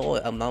is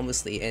stored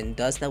anonymously and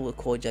does not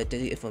record your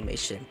identity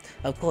information.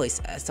 Of course,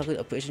 as target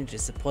operation to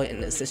support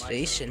an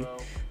association,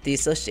 the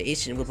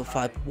association will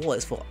provide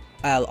rewards for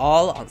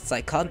all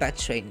on-site combat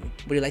training.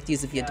 Would you like to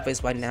use the VR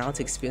device right now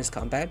to experience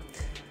combat?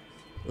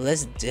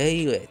 Let's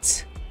do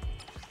it.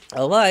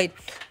 Alright.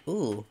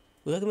 Ooh.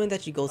 We recommend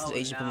that you go to the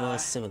Asian Promoter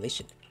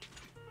simulation.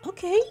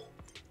 Okay.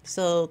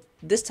 So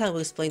this time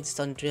we'll explain the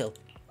stun drill.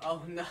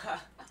 Oh no.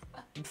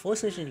 Before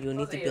simulation, you'll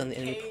need to build the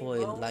enemy core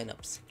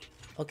lineups.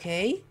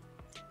 Okay.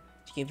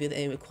 You can build the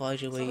enemy core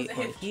where you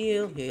are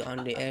here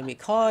on the enemy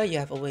car. You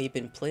have already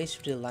been placed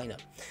through the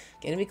lineup.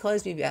 The enemy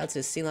cars may be added to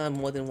the scene line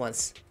more than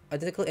once.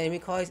 Identical enemy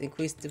cars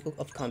increase the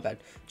difficulty of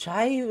combat.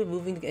 Try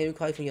removing the enemy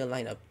card from your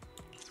lineup.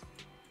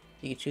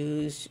 You can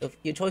choose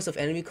your choice of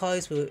enemy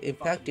cards will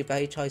impact the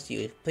battery charge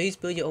used. Please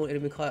build your own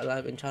enemy card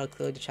alive and try to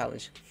clear the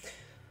challenge.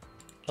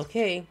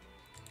 Okay.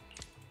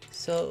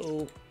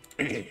 So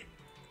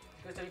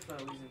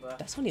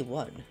that's only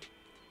one.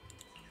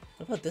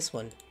 What about this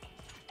one?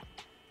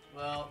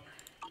 Well,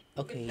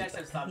 okay, next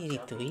time stop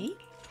 83?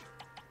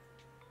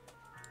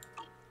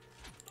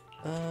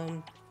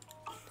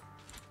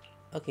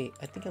 Okay,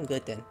 I think I'm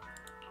good then.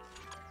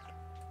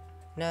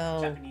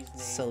 Now,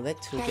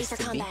 select who Ready gets for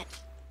to be. combat.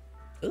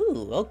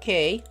 Ooh,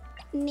 okay.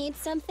 Need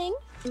something?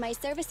 My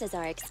services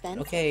are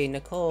expensive. Okay,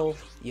 Nicole,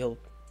 yo.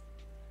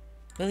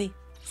 Really?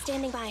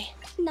 Standing by.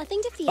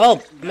 Nothing to fear.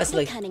 Oh, messed The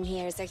like cunning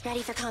hairs are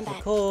ready for combat.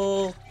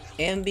 Nicole,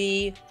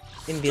 Ambi,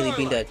 and Billy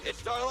being dead. It's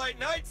Starlight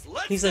Nights.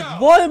 Let's He's go. like,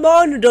 why am I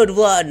on the dead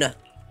one?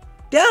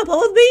 Damn,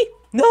 with me?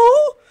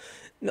 No?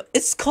 No,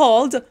 it's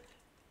called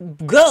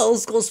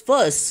Girls Goes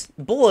First,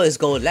 Boys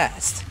Go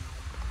Last.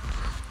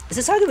 Is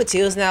this target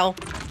materials now?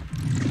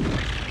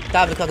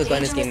 David Cook is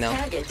going this game now.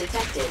 Target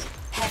detected.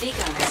 Heavy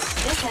gunners.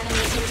 This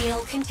enemy can deal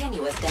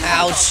continuous damage.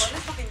 Ouch.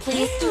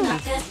 Please do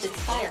not test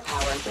its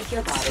firepower with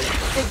your body.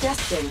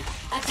 Suggestion: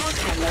 attack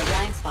from the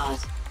blind spot.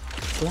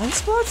 Blind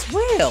spots?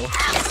 Well,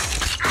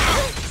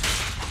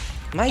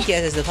 my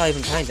guess is they're probably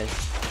from behind them.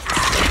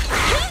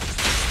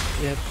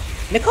 Yep.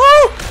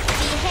 Nicole!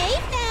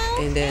 Behave now.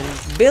 And then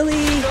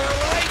Billy.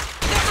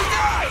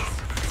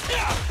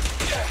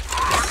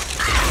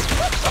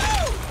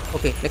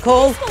 Okay,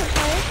 Nicole.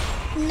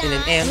 And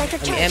then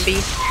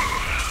Ambi.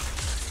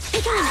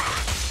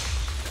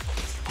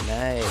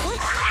 Nice.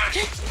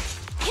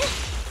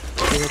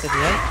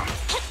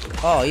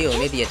 Oh, you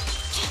an idiot.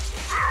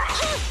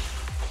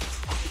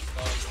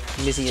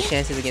 You're missing your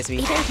chances against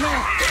me.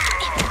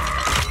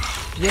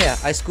 Yeah,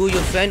 I screw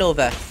your friend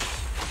over.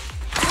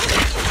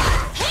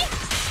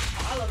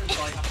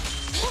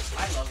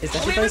 Is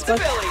that your first spot?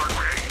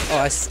 Oh,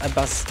 I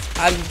bounced.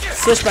 I'm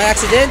switched by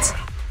accident.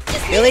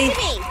 Billy?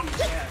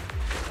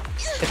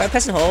 If I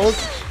press and hold,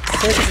 I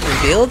think this is the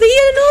Billy I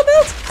don't know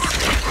about?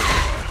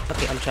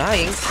 Okay, I'm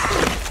trying.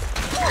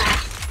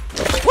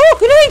 Oh,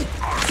 grenade!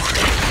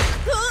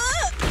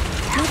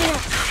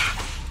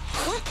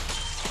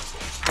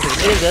 Okay,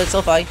 doing good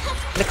so far.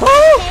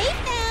 Nicole!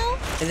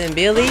 And then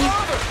Billy.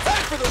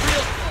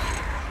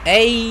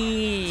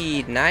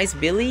 Hey, nice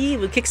Billy.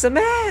 We kick some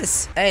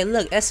ass. Hey,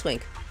 look,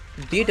 S-Wing.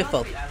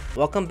 Beautiful.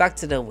 Welcome back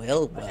to the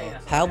real world.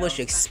 How was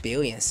your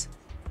experience?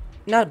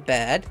 Not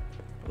bad.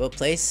 We're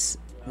pleased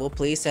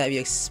to have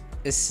you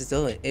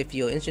still. If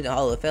you're interested in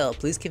Hollow Fell,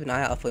 please keep an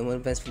eye out for more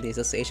events from the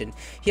association.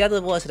 Here are the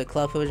awards to the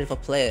club provision for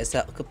players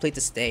that complete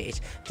the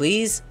stage.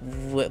 Players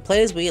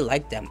really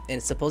like them,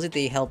 and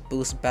supposedly they help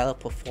boost battle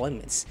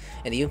performance.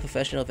 And even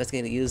professional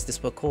investigators use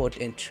this record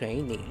in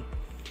training.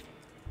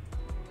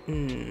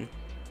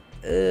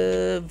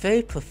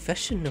 Very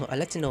professional. I'd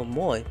like to know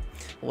more.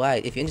 Why?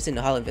 If you're interested in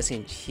the Hollow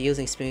investigation, here's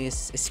an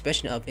experience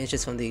expression of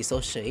interest from the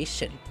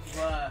association.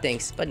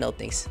 Thanks, but no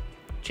thanks.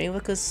 Train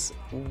workers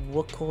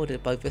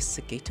recorded by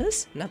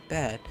investigators? Not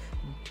bad.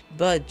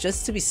 But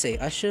just to be safe,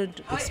 I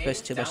should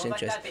express too much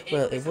interest.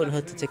 Well, it wouldn't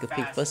hurt to take a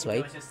peek first,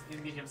 right?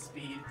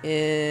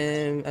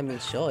 I mean,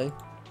 sure.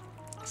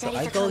 So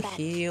I go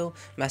heal.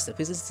 Master,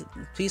 please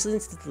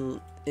listen to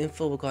the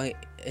info regarding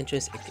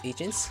entrance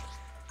agents.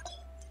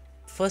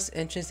 First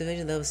entrance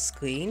division level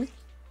screen.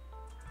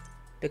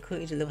 The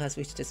current agent level has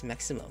reached its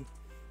maximum.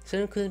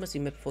 Certain clues must be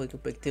met before you can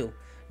break through.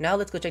 Now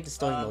let's go check the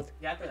story mode.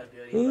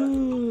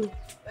 Ooh.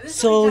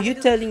 So you're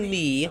telling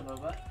me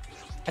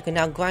I can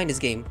now grind this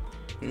game?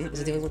 Is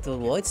it even with the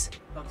rewards?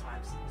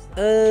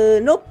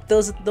 Nope,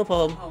 those no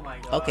problem.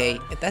 Okay,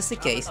 if that's the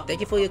case,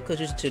 thank you for your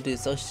contribution to the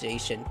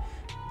association.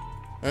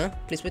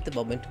 Please wait a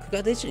moment.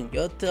 Congratulations,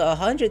 you're the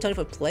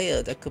 124th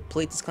player that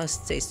complete this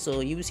constant stage,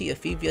 so you receive a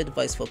free VR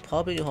device for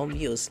probably home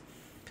use.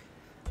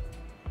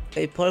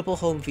 A portable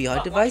home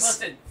VR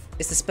device?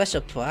 It's the special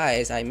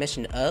prize I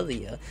mentioned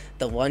earlier,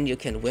 the one you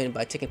can win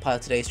by taking part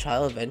in today's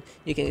trial event.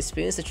 You can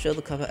experience the thrill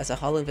of comfort as a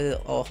Hollow inventor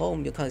or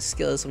home your kind of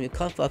skills from your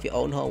comfort of your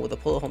own home with a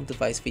portable home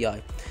device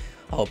VR.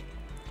 Oh,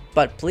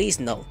 but please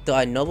note, there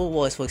are no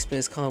rewards for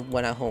experience comfort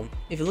when at home.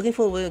 If you're looking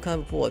for a winning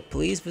kind of reward,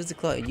 please visit the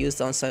club and use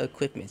the on-site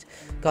equipment.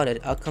 Got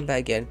it, I'll come back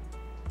again.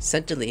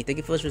 Centrally, thank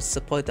you for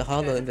support the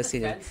Hollow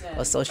Investigating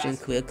Association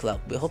Career Club.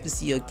 We hope to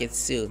see you again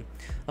soon.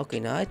 Okay,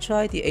 now I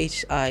tried the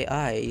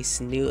HII's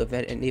new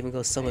event and even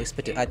go somewhere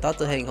expected. I thought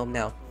they're heading home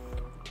now.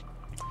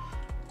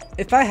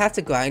 If I have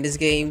to grind this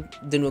game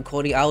during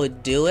recording, I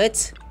would do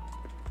it.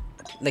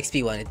 Like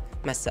speedrun it.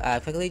 Master, I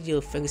calculated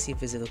your frequency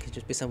visit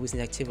location based on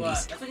recent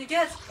activities. That's what you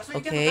get. That's what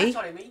Okay. you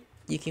get.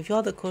 You can view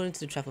all the according to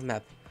the travel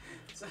map.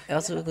 It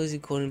also includes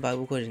recording by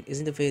recording.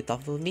 Isn't it very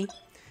thoughtful of me?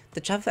 The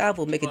travel app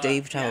will make a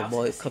day travel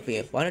more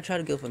convenient. Why not try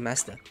to go for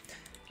Master?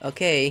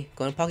 Okay,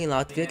 going to parking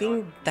lot. The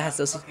vehicle that has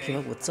those came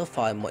up with so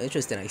far more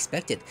interest than I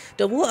expected.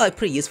 The rules are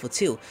pretty useful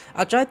too.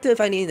 I'll try to if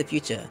I need in the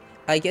future.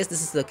 I guess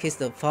this is the case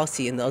of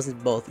Foxy and the others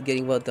both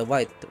getting what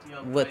right?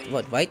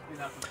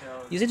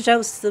 Using the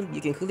travel system,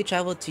 you can quickly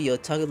travel to your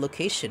target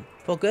location.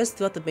 Progress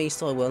throughout the main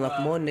story will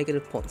unlock more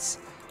negative points.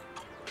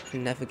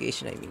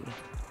 Navigation, I mean.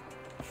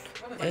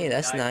 Hey,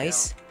 that's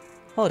nice.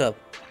 Hold up.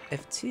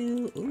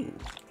 F2. Ooh.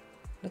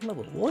 Look at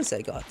my rewards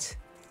I got.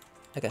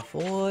 I got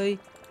 4.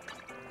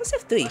 What's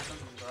F3?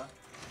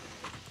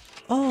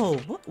 Oh,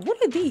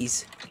 what are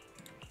these?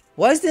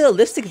 Why is there a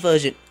lipstick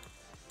version?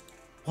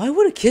 Why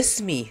would it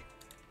kiss me?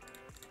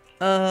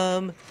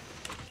 Now,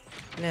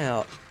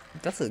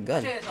 that's a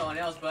gun.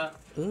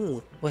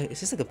 Ooh, wait, is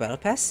this like a battle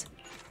pass?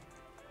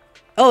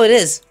 Oh, it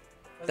is!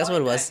 That's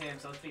what it was.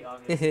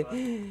 Okay,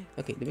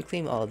 let me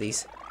claim all of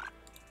these.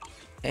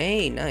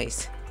 Hey,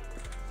 nice.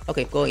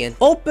 Okay, going in.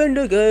 Open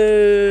the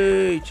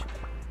gate!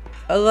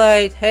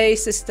 Alright, hey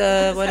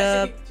sister, what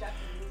up?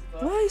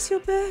 Why is your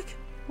bag?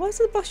 Why is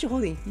the box you're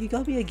holding? You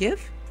got me a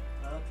gift?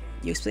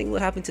 You explain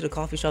what happened to the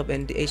coffee shop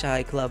and the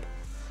HI club.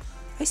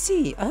 I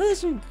see. I heard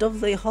it's a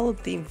double hollow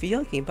themed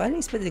VR game, but I didn't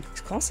expect the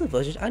console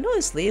version. I know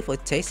it's late for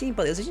tasting,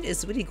 but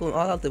it's really going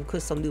all out to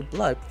put some new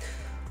blood.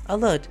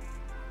 Alert!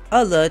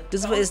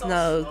 This device is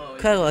now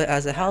categorized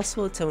as a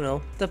household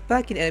terminal. The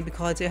backend enemy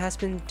card has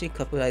been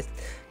decoupled,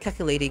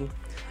 calculating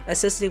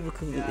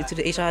accessibility into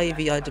the HI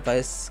VR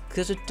device.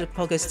 Closer to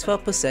progress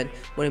 12%.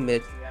 Wait a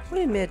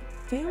minute,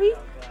 Fairy?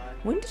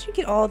 When did you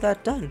get all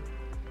that done?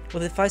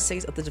 Within 5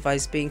 seconds of the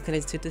device being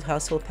connected to the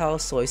household power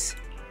source.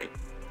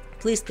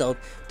 Please note,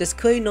 there's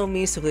currently no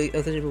means to collect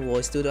other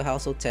rewards due to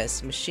household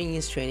tests.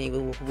 Machines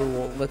training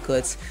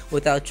records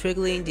without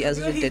triggering the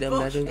Azure data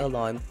measuring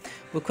alarm.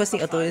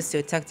 Requesting authorities to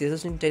attack the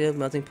Azure data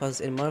melting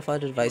process and modify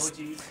the device.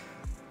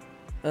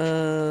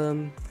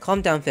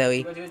 Calm down,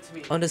 Fairy.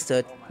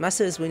 Understood.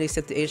 Master is willing to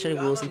accept the HI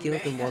rules and give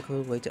up the more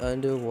common way to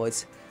earn the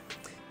rewards.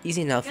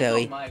 Easy now,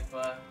 Fairy.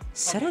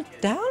 Settle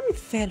down,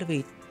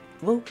 Fairy.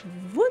 Well,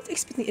 weren't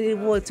expecting any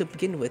reward to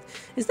begin with.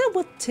 Is that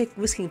what take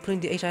risking putting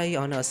the HIE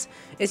on us?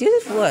 It's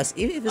useful for us,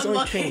 even if it's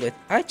only trained with.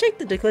 I checked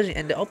the declaration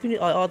and the opening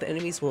all the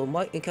enemies will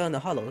might encounter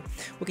hollow.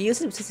 We can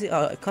use it to see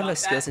our combat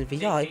skills in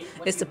VR.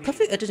 It's the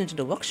perfect addition to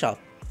the workshop.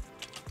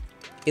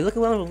 You look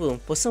around the room.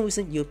 For some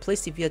reason, you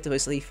place the VR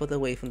device slightly further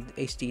away from the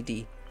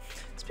HDD.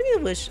 Speaking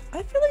of which,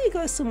 I feel like you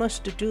got so much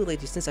to do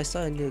lately since I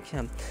saw a new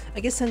camp. I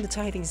guess time to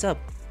tie things up.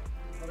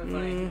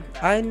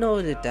 I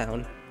noted it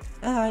down.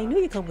 I knew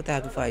you'd come with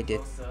that before I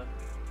did.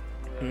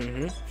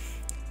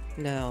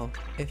 Now,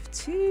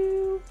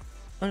 F2.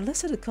 On the left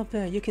side of the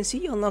compare, you can see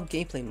you unlock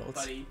gameplay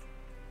modes.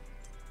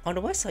 On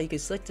the right side, you can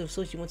select the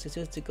source you want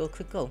to go.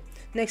 Click go.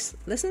 Next,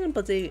 let's learn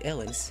about daily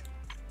errands.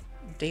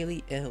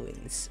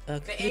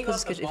 Click on the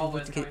schedule if you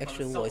want to get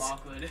extra rewards.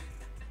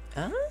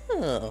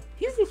 Oh,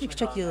 here you can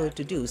check your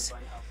to-dos.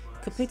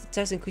 Complete the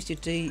task and increase your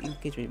daily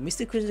engagement.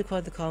 Mr. Chris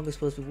required the column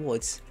exposed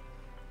rewards.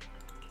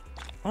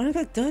 I only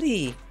got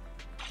 30. Can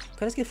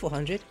I just get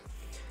 400?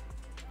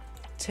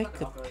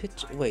 Take a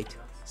picture. Wait.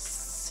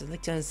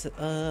 Select as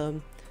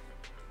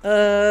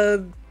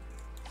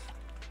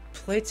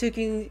play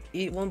taking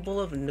eat one bowl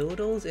of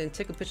noodles and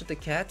take a picture of the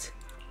cat.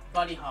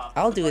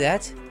 I'll do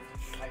that.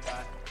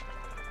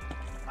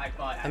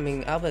 I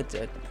mean, I'll bet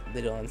it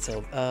later on.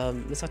 So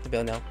let's talk to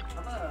Bill now.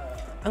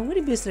 I'm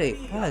really busy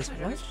today. What's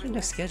your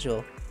next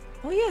schedule?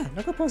 Oh yeah,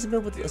 Neko plans to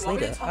build with us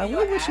later. I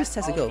wonder where she's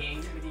has to go.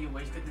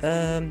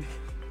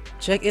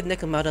 Check if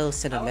Nekomata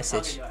sent a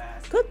message.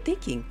 Good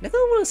thinking. Neko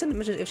will send a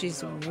message if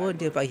she's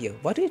nearby here.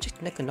 Why don't you check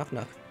Neko knock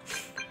knock?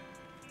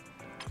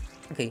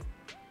 Okay.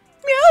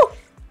 Meow!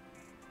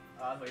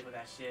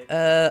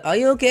 Are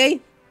you okay?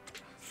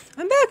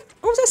 I'm back!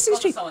 Almost at 6th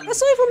Street. I'm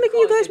sorry for making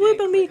you guys worry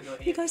about me.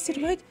 You guys did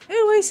right.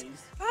 Anyways,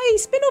 I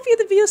spin off you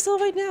the video store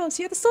right now.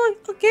 See you at the store,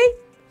 okay?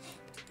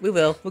 We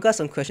will. We got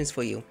some questions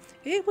for you.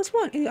 Hey, what's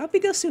one? Hey, I'll be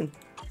there soon.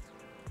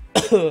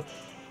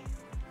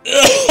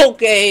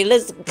 Okay,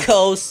 let's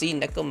go see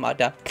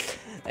Nekomata.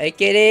 Hey,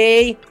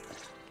 kitty!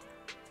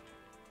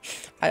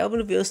 I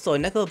opened the video store.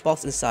 Neko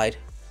box inside.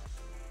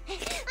 I'm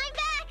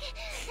back!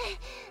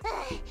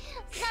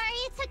 Sorry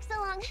it took so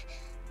long.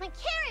 My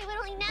carry would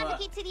only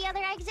navigate to the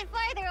other exit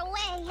farther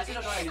away.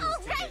 Oh,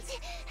 right!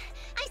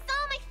 I saw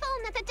on my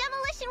phone that the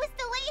demolition was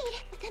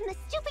delayed. But then the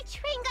stupid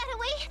train got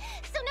away,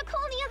 so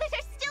Nicole and the others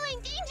are still in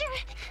danger.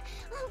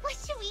 Oh, what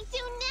should we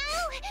do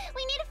now?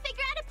 We need to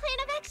figure out a plan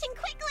of action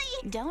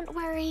quickly. Don't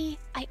worry.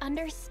 I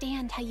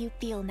understand how you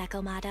feel,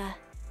 Nekomata.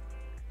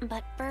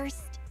 But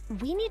first,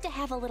 we need to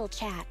have a little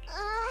chat.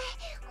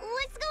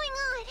 What's going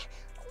on?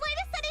 Why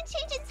the sudden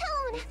change in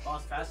tone?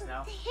 Boss fast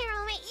now. The hair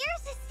on my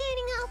ears is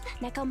standing up.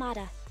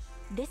 Nekomata,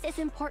 this is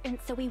important,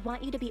 so we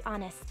want you to be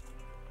honest.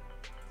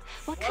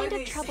 What kind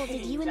of trouble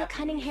did you and the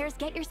Cunning Hairs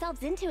get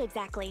yourselves into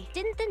exactly?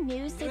 Didn't the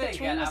news say the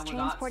train was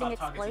transporting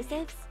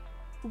explosives?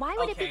 Why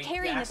would it be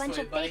carrying a bunch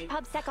of fake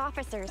PubSec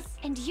officers?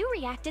 And you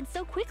reacted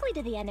so quickly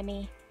to the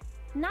enemy.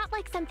 Not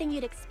like something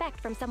you'd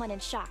expect from someone in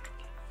shock.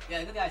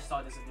 Yeah, good guy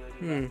saw this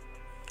ability.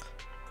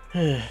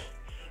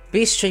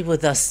 Be straight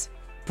with us,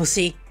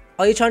 pussy.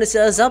 Are you trying to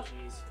set us up?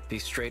 Be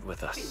straight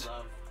with us.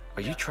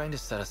 Are you trying to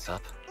set us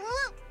up?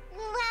 Well,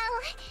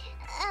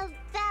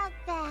 about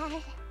that.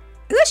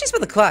 I think she's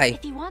about to cry.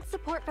 If you want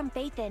support from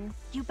Phaethon,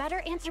 you better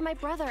answer my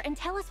brother and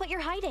tell us what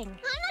you're hiding.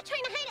 I'm not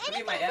trying to hide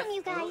anything from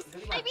you guys.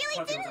 I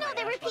really didn't know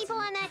there were people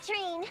on that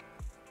train.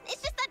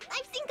 It's just that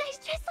I've seen guys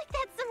dressed like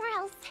that somewhere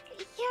else.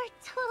 You're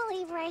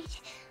totally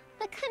right.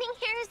 The Cunning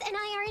Hairs and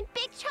I are in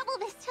big trouble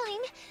this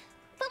time.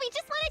 But we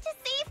just wanted to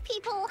save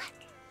people.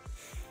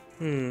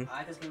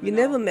 You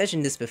never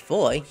mentioned this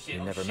before. You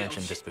never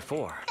mentioned this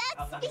before.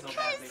 That's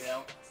because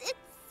it's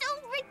so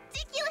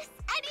ridiculous.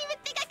 I didn't even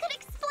think I could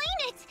explain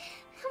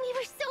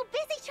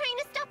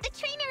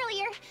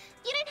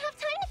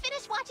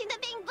watching the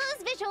Bing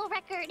Boo's visual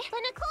record, but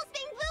Nicole's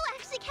Bing Boo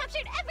actually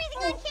captured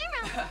everything on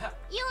camera.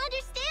 You'll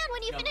understand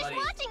when you finish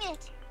watching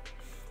it.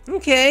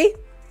 Okay.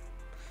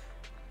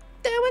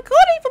 The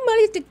recording for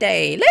money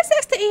today. Let's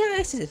ask the AI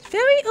assistant.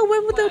 Very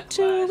available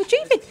to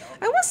retrieve it.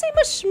 I won't say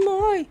much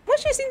more.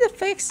 Once you've seen the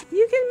facts,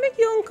 you can make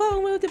your own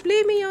call whether to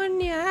blame me or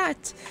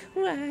not.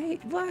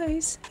 Right,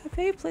 Wise. A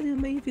very pleasant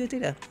main view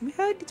data. We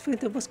had to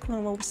figure out what's going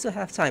on while we still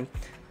have time.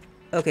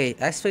 Okay,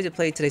 I expect to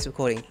play today's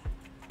recording.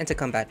 Enter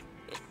combat.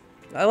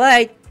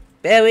 Alright,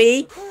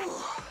 Barry.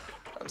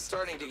 I'm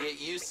starting to get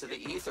used to the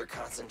ether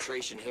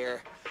concentration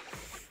here.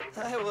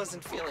 I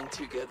wasn't feeling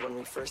too good when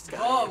we first got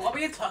here. What were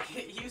you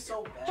talking? You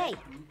so bad. Hey,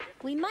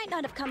 we might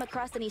not have come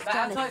across any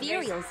strong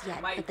ethereals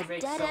yet, but the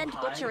dead-end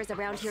butcher is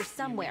around here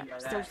somewhere,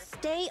 so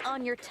stay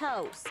on your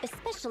toes,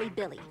 especially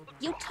Billy.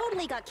 You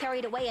totally got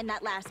carried away in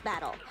that last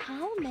battle.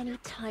 How many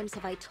times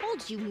have I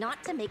told you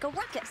not to make a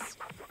ruckus?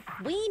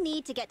 We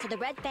need to get to the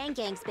Red Fang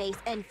Gang's base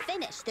and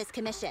finish this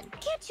commission.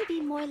 Can't you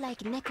be more like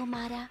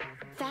Nekomata?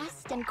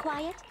 Fast and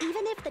quiet?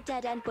 Even if the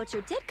dead-end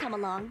butcher did come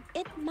along,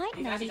 it might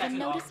not even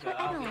notice her at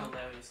all.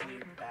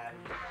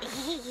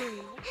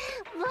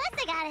 Plus,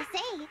 I gotta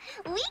say,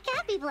 we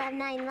cat people have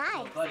 9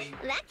 lives.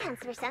 That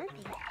counts for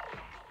something.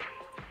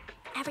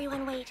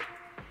 Everyone wait.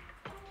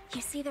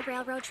 You see the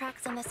railroad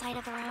tracks on the side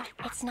of the road?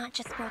 It's not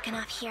just broken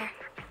off here.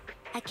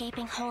 A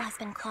gaping hole has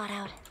been clawed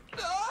out.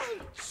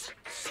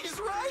 She's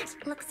right!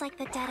 Looks like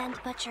the dead-end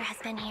butcher has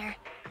been here.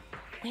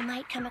 We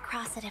might come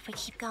across it if we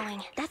keep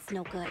going. That's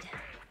no good.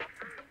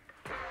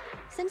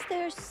 Since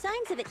there's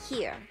signs of it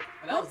here,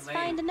 let's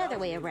find another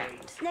way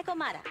around.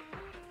 Nekomata,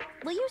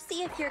 will you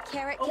see if your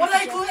carrot can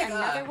suggest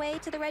another way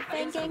to the Red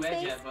Fang Gang's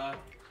base?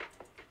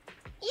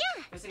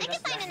 Yeah, I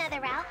can find another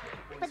route,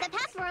 but the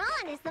path we're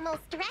on is the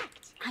most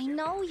direct. I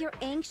know you're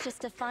anxious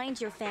to find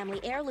your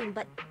family heirloom,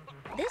 but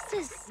this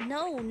is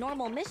no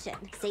normal mission.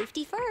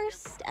 Safety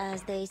first,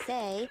 as they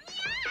say.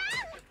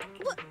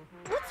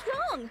 What's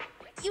wrong?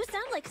 You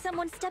sound like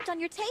someone stepped on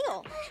your tail.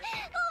 Over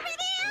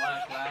there!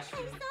 I saw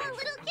a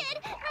little kid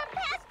run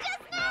past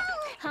just now!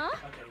 Huh?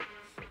 Okay.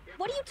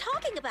 What are you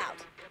talking about?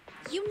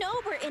 You know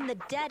we're in the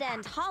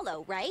dead-end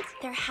hollow, right?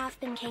 There have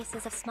been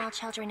cases of small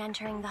children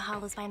entering the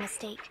hollows by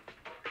mistake.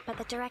 But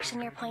the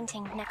direction you're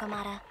pointing,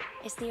 Nekomata,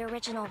 is the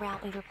original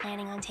route we were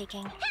planning on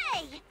taking.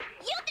 Hey!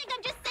 You think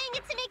I'm just saying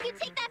it to make you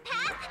take that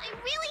path? I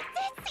really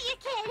did see a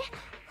kid!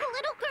 A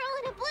little girl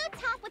in a blue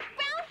top with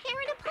brown hair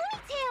and a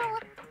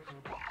ponytail!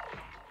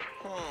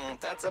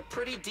 That's a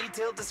pretty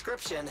detailed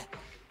description.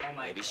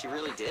 Maybe she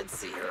really did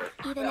see her.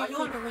 Even if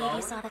we believe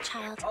you saw the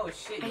child, are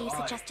you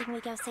suggesting we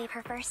go save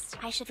her first?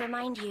 I should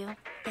remind you,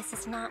 this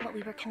is not what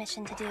we were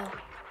commissioned to do.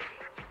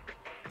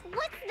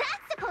 What's that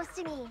supposed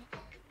to mean?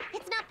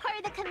 It's not part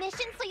of the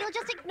commission, so you'll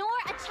just ignore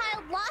a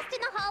child lost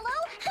in the hollow?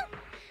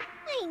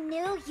 I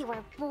knew you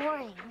were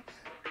boring.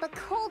 But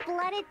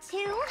cold-blooded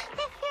too?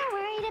 If you're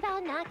worried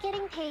about not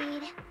getting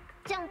paid,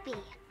 don't be.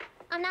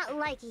 I'm not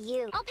like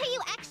you. I'll pay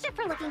you extra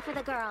for looking for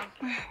the girl.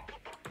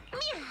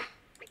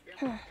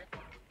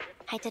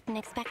 I didn't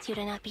expect you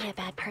to not be a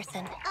bad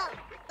person.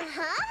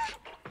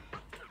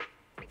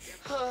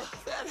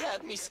 That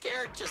had me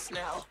scared just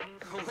now.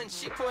 When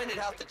she pointed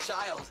out the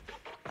child,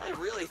 I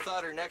really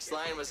thought her next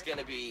line was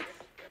gonna be,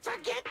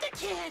 "Forget the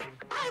kid!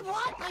 I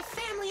want my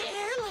family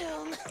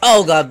heirloom!"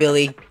 Oh god,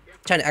 Billy.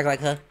 Trying to act like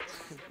her.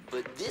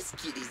 But this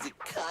kitty's a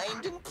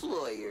kind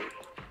employer.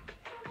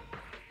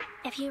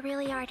 If you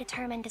really are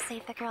determined to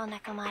save the girl,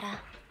 Nekomata,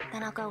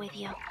 then I'll go with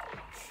you.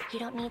 You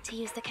don't need to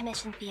use the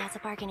commission fee as a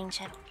bargaining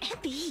chip.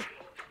 Abby,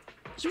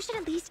 you should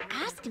at least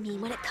ask me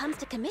when it comes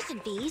to commission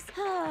fees.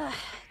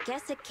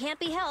 Guess it can't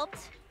be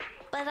helped.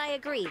 But I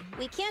agree,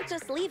 we can't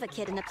just leave a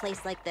kid in a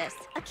place like this.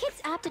 A kid's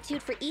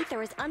aptitude for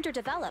ether is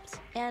underdeveloped,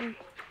 and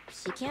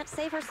she can't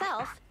save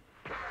herself.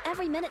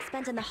 Every minute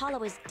spent in the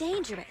hollow is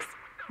dangerous.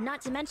 Not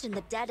to mention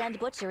the dead-end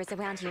butcher is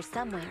around here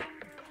somewhere.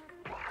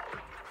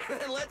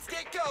 Let's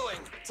get going!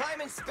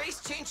 Time and space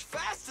change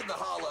fast in the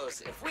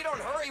hollows. If we don't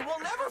hurry, we'll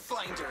never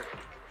find her.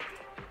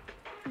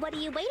 What are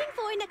you waiting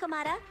for,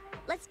 Nekomata?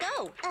 Let's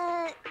go.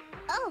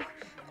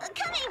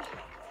 Coming!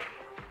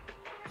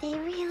 They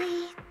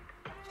really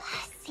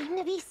seem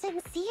to be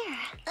sincere.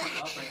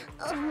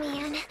 Oh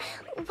man,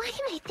 why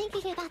am I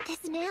thinking about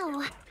this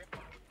now?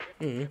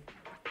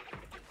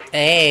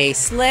 Hey,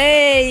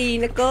 slay!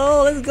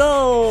 Nicole, let's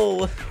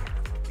go!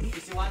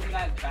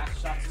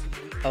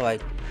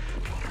 Alright.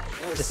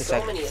 There's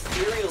so many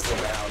ethereals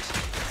around.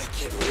 That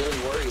kid really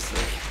worries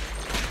me.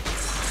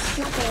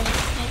 Luckily,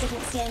 I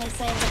didn't see any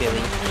signs of them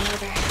on the way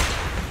over.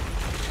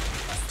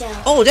 Still,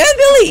 oh, damn,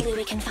 Billy! hopefully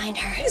we can find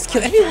her. Just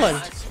kill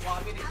everyone.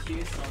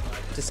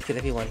 Just kill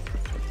everyone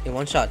in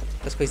one shot.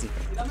 That's crazy.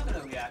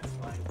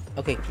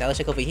 Okay, now let's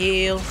check over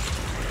here.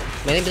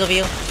 My name is over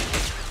here.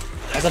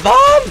 There's a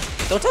bomb!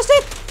 Don't touch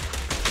it!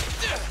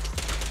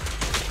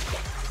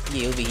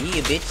 You over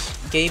here, bitch.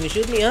 You can't even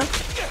shoot me, huh?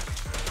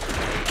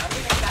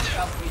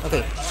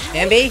 Okay,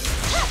 Ambi.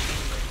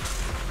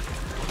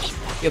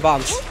 Your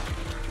bombs.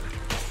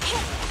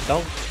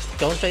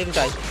 Don't even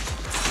try.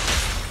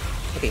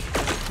 Okay,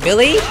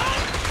 Billy.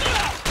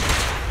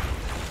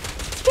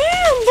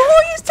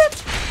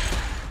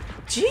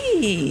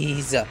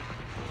 Jeez.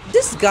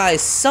 This guy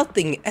is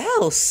something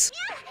else.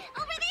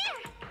 Yeah, over there.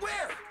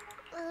 Where?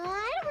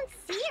 I don't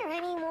see her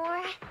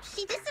anymore.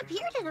 She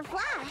disappeared in a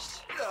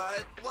flash.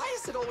 Why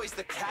is it always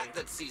the cat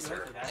that sees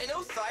her? I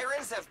know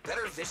Thyrans have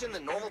better vision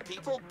than normal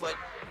people, but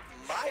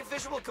my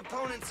visual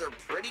components are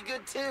pretty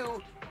good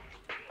too.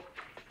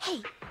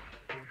 Hey,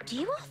 do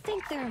you all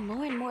think there are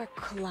more and more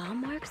claw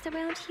marks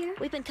around here?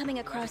 We've been coming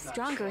across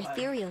stronger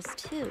ethereals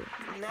too.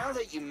 Now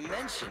that you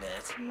mention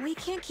it... We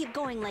can't keep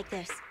going like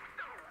this.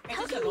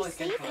 How can we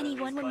save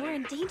anyone when we're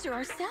in danger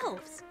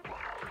ourselves?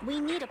 We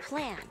need a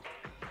plan.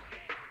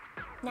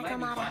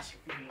 Nekomata,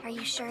 are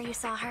you sure you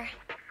saw her?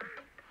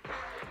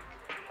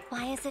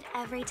 Why is it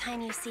every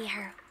time you see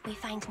her, we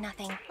find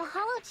nothing? The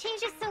holo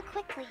changes so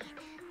quickly.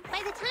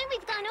 By the time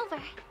we've gone over,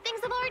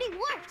 things have already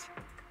warped.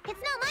 It's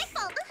not my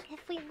fault.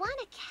 If we want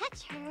to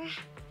catch her,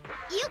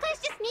 you guys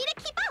just need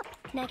to keep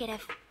up.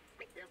 Negative.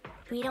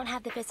 We don't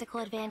have the physical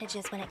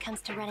advantages when it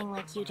comes to running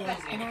like you do.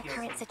 In our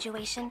current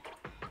situation,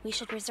 we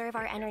should reserve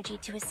our energy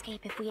to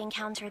escape if we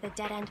encounter the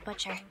dead-end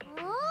butcher.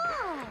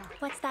 Oh!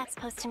 What's that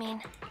supposed to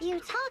mean? You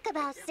talk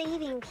about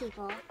saving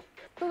people,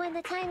 but when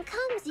the time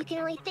comes, you can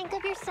only think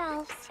of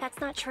yourselves. That's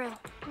not true.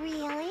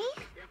 Really?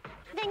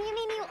 Then you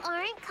mean you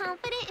aren't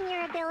confident in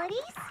your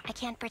abilities? I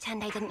can't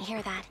pretend I didn't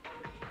hear that.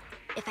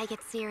 If I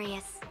get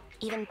serious,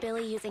 even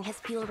Billy using his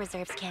fuel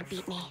reserves can't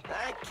beat me.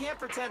 I can't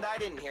pretend I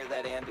didn't hear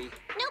that, Ambi.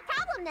 No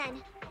problem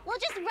then. We'll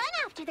just run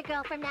after the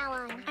girl from now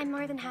on. I'm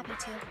more than happy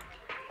to.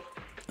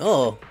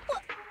 Oh.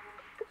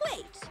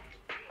 Wait!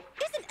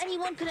 Isn't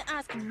anyone gonna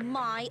ask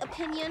my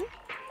opinion?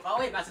 Oh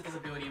wait, massive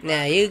disability.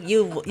 Nah,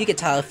 you get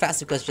tired fast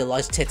because you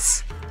lost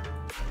tits.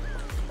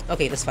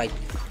 Okay, let's fight.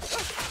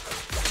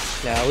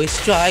 Now we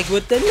strike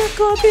with the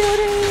Neko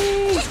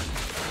ability!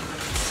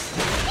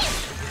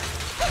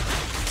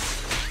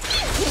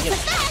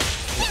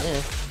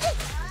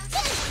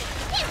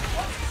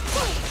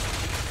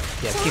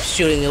 Yeah, keep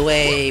shooting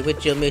away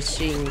with your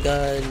machine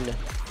gun.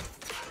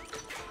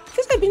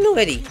 Feels like we know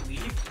already.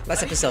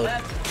 Last episode.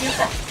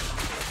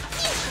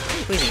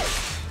 Where is he?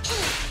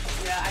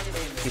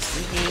 He's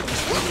sleeping.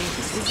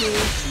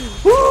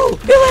 Woo!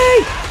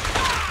 Billy!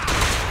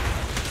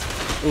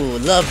 Ooh,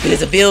 love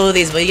Billy's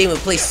abilities, but the game will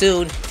play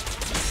soon.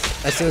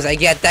 As soon as I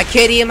get that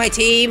kitty in my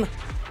team.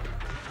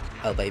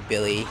 Oh, by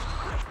Billy.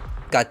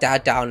 Got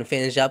that down and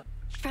finished up.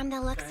 From the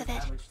looks of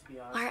it,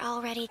 we're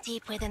already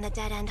deep within the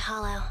dead-end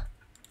hollow.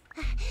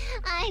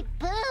 I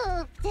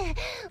pooped.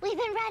 We've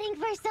been running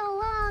for so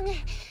long.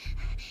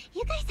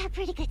 You guys have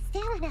pretty good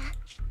stamina.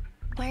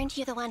 Weren't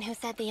you the one who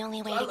said the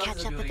only way to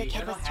catch up with the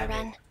kid was to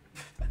run?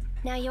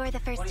 Now you're the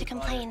first to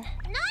complain.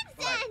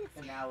 Nonsense!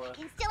 I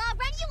can still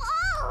outrun you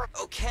all!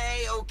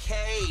 Okay,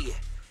 okay.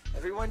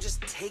 Everyone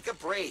just take a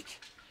break.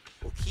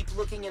 We'll keep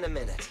looking in a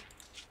minute.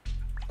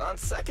 On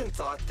second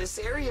thought, this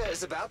area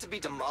is about to be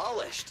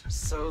demolished,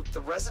 so the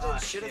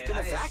residents should have been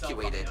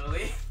evacuated.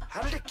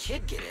 How did a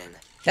kid get in?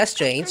 That's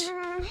strange.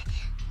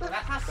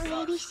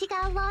 Maybe she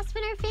got lost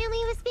when her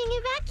family was being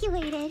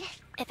evacuated.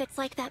 If it's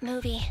like that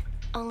movie,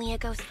 only a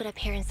ghost would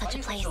appear in such a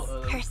place.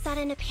 Her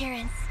sudden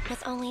appearance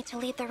was only to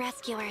lead the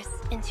rescuers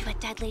into a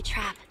deadly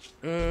trap.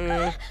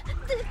 There's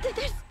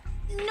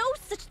no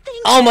such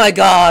thing. Oh my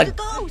god!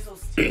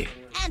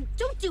 And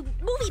don't do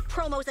movie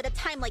promos at a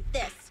time like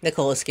this.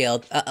 Nicole is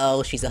scared.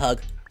 Uh-oh, she's a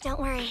hug. Don't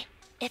worry.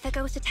 If a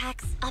ghost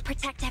attacks, I'll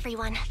protect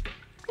everyone.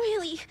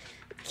 Really?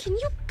 Can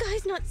you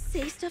guys not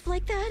say stuff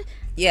like that?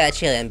 Yeah,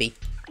 chill, Ambi.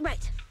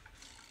 Right.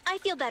 I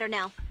feel better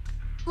now.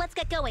 Let's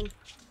get going.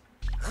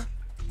 Huh?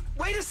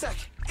 Wait a sec!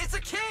 It's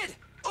a kid!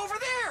 Over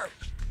there!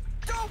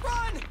 Don't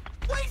run!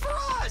 Wait for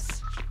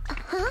us!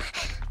 Huh?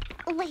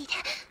 Wait,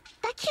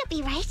 that can't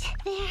be right.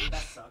 There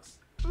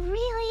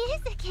really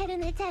is a kid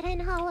in the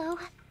dead-end hollow.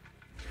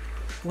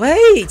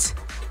 Wait!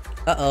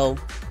 Uh-oh.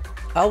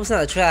 I was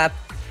not a trap.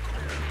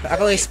 But I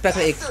can only expect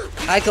it.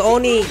 I can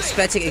only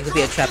expect it could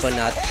be a trap or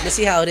not. Let's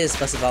see how it is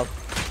first of all.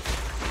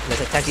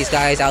 Let's attack these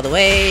guys out of the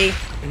way.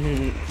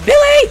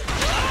 Billy!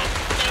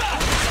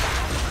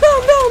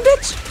 Boom, boom,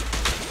 bitch!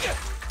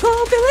 Come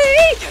on,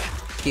 Billy!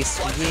 Keep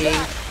swinging,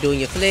 doing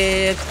your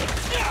flip.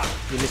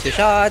 You miss your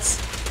shots.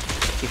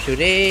 Keep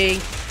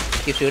shooting.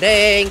 Keep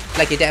shooting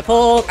like your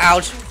Deadpool.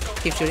 Ouch!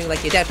 Keep shooting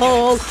like your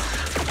Deadpool.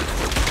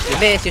 You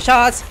miss your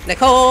shots,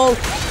 Nicole.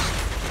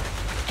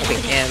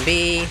 Okay,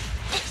 Ambi.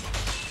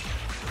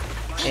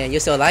 And you're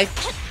still alive?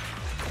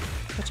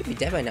 I should be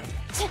dead right now.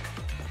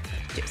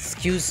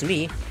 Excuse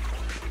me.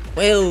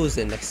 Where's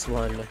the next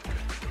one?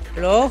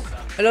 Hello?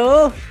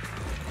 Hello?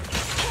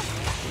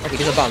 Okay,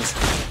 these are bombs.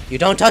 You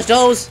don't touch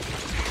those!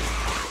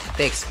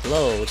 They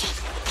explode.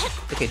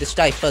 Okay, this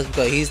guy first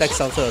because he's like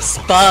some sort of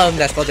sperm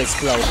that's about to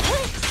explode.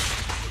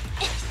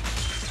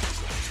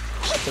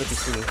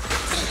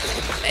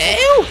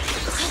 Ew!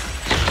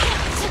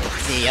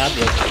 Yeah, I'll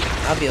be okay.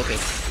 I'll be okay.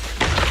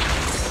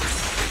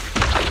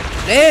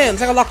 Damn,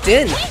 it's like I'm locked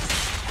in.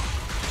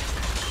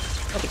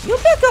 Okay, you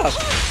back up.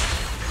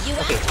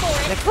 Okay,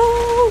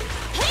 Nicole.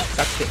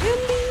 Back to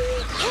Andy.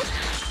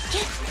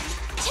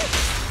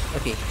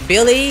 Okay,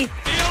 Billy.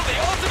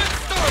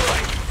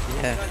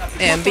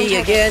 And B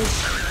again.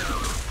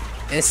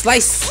 And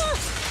slice.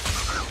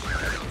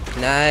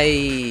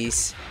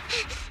 Nice.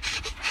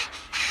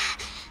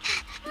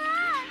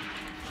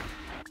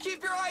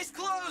 Keep your eyes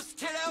closed,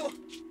 kiddo.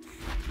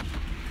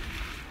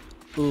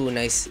 Ooh,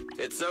 nice.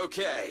 It's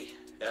okay.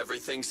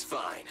 Everything's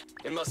fine.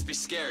 It must be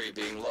scary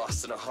being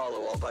lost in a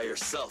hollow all by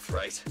yourself,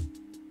 right?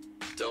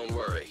 Don't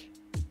worry.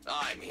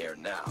 I'm here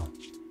now.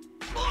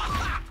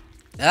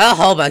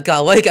 Oh my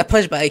god, why you got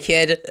punched by a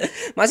kid?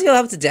 Reminds me of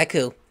what happened to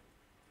Deku.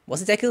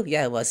 Was it Deku?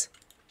 Yeah, it was.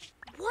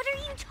 What are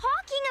you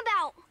talking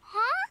about,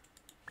 huh?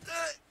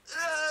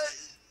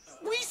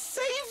 We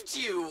saved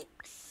you!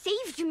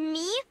 Saved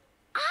me?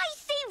 I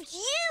saved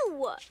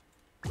you!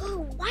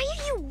 Oh, why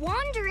are you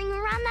wandering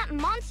around that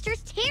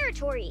monster's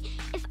territory?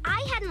 If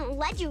I hadn't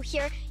led you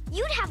here,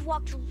 you'd have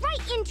walked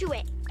right into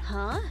it.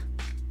 Huh?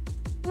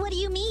 What do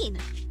you mean?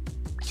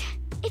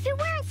 If it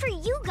weren't for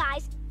you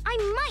guys, I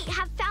might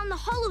have found the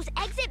Hollow's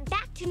exit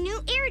back to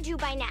New Eriju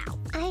by now.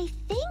 I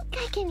think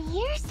I can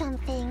hear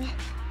something.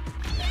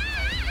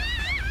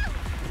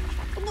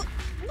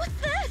 What's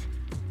that?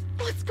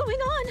 What's going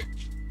on?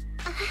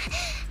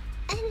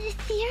 An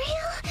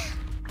ethereal?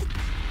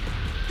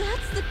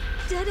 That's the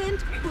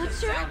dead-end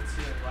butcher?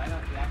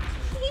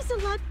 He's a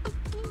lot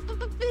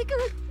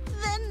bigger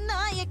than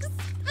I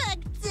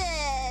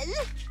expected.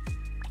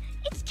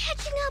 It's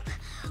catching up.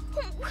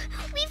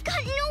 We've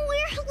got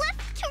nowhere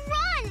left to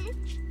run.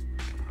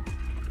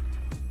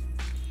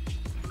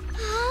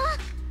 Huh?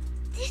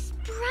 This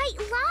bright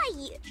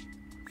light.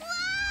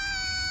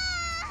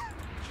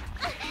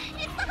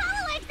 It's the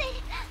hollow exit!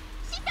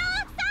 She fell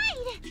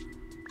outside!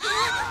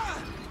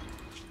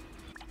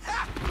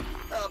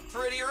 A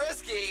pretty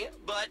risky,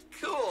 but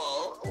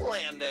cool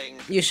landing.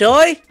 You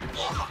sure?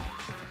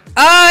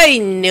 I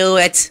knew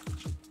it!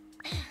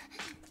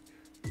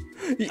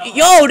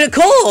 Yo,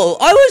 Nicole!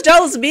 I was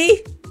jealous of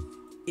me!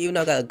 Even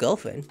though I got a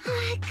girlfriend.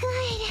 Good.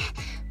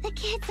 The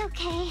kid's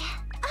okay.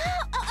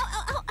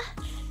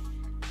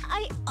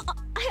 I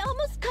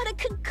almost got a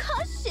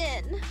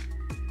concussion.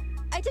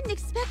 I didn't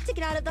expect to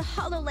get out of the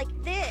hollow like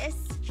this.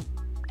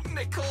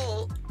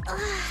 Nicole!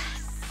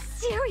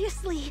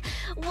 Seriously,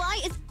 why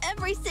is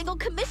every single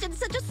commission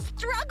such a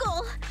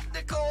struggle?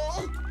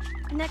 Nicole!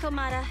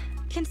 Nekomata,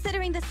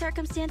 considering the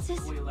circumstances,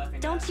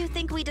 don't you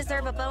think we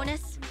deserve a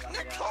bonus?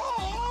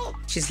 Nicole!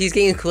 He's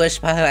getting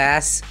crushed by her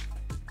ass.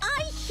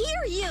 I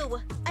hear you!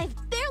 I've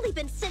barely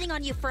been sitting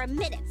on you for a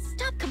minute.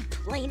 Stop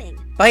complaining.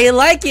 But you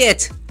like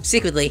it!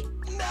 Secretly.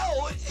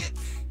 No, it's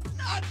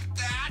not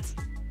that!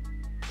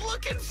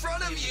 Look in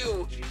front of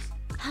you!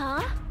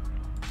 Huh?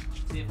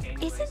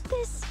 Isn't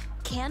this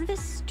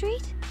Canvas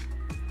Street?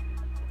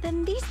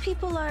 Then these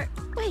people are...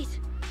 Wait.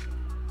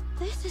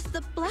 This is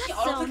the blast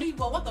zone. It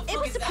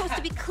was supposed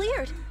to be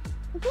cleared.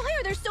 Why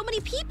are there so many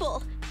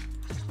people?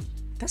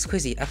 That's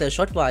crazy. After a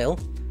short while.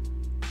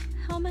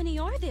 How many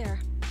are there?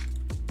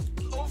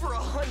 Over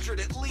 100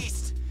 at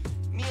least.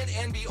 Me and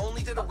Envy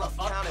only did a rough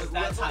count of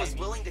whoever was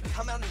willing to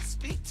come out and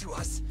speak to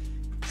us.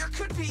 There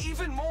could be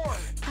even more.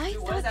 I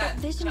thought that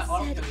Vision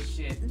said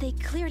they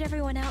cleared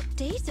everyone out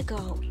days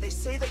ago. They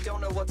say they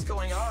don't know what's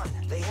going on.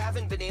 They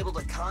haven't been able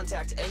to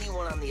contact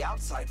anyone on the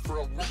outside for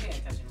a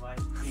week.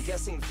 I'm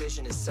guessing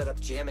Vision has set up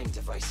jamming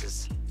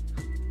devices.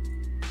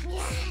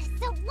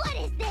 So what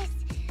is this?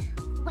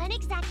 When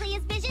exactly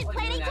is Vision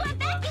planning to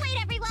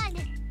evacuate everyone?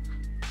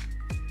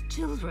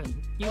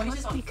 Children, you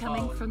must be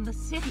coming from the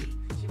city.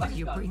 Are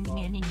you bringing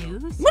any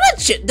news?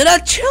 They're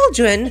not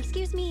children!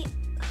 Excuse me,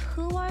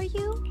 who are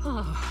you?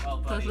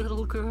 Oh, the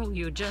little girl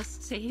you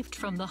just saved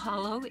from the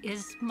hollow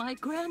is my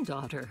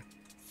granddaughter.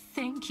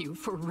 Thank you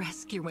for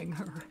rescuing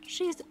her.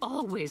 She's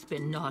always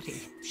been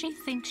naughty. She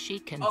thinks she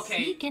can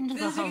sneak into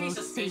the hollow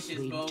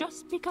safely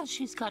just because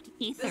she's got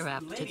ether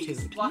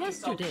aptitude.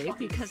 Yesterday,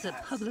 because a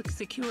public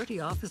security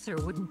officer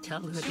wouldn't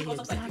tell her the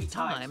exact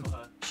time,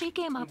 she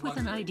came up with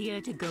an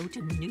idea to go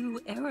to New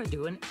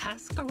Eriju and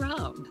ask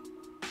around.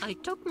 I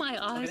took my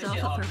eyes off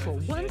of her for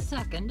 1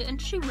 second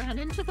and she ran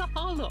into the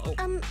hollow.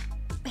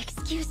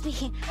 Excuse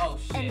me. Oh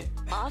shit. An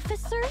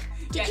officer?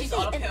 Did you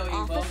say an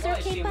officer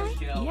came by?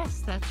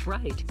 Yes, that's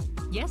right.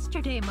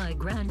 Yesterday my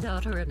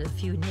granddaughter and a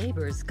few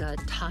neighbors got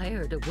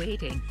tired of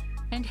waiting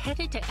and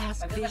headed to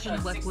ask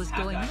Vision what was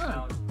going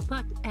on.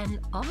 But an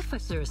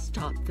officer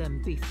stopped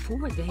them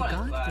before they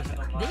got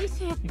there. They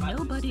said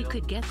nobody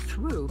could get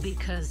through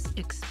because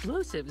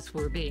explosives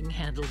were being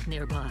handled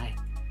nearby.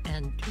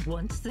 And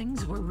once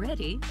things were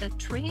ready, a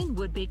train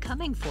would be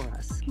coming for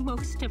us.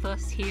 Most of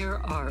us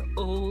here are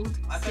old,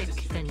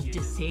 sick, and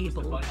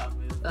disabled.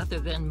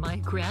 Other than my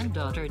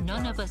granddaughter,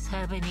 none of us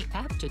have any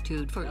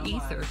aptitude for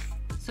ether.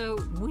 So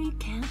we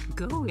can't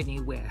go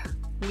anywhere.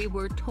 We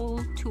were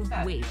told to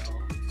wait.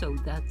 So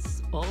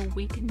that's all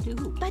we can do.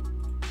 But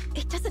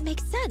it doesn't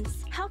make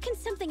sense. How can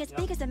something as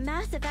big as a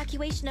mass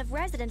evacuation of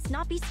residents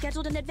not be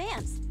scheduled in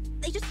advance?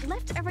 They just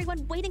left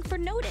everyone waiting for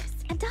notice.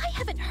 And I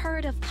haven't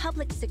heard of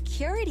public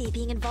security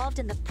being involved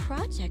in the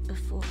project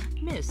before.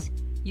 Miss,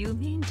 you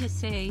mean to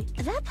say...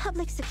 That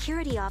public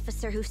security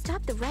officer who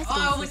stopped the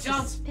residents was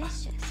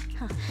suspicious.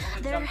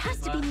 There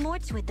has to be more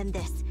to it than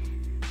this.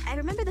 I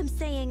remember them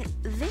saying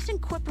Vision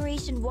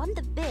Corporation won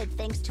the bid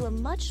thanks to a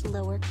much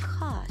lower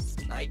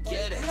cost. I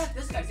get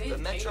it. The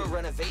Metro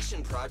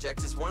renovation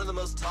project is one of the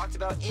most talked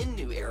about in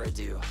New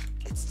Eridu.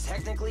 It's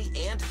technically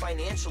and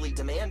financially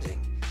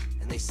demanding,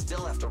 and they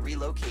still have to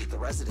relocate the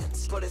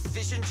residents. But if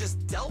Vision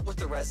just dealt with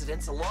the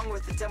residents along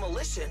with the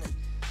demolition,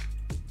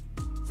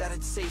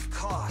 that'd save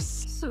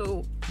costs.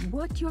 So,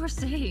 what you're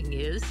saying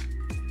is,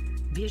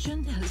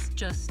 Vision has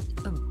just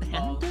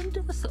abandoned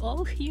us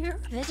all here?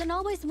 Vision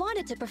always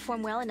wanted to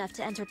perform well enough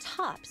to enter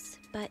tops,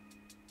 but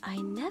I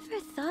never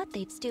thought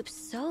they'd stoop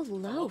so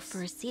low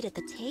for a seat at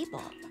the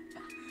table.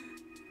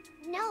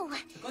 No,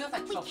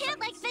 we can't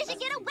let Vision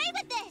get away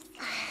with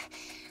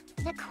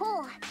this!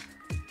 Nicole,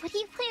 what do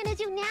you plan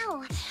to do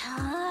now?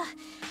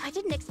 I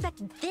didn't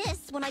expect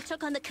this when I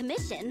took on the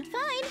commission.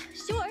 Fine,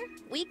 sure.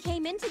 We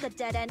came into the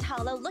dead-end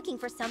hollow looking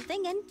for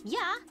something, and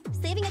yeah,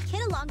 saving a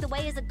kid along the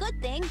way is a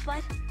good thing,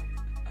 but...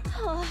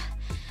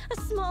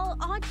 a small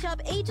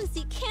odd-job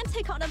agency can't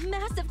take on a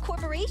massive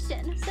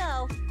corporation.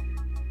 So,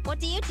 what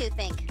do you two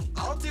think?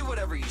 I'll do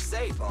whatever you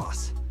say,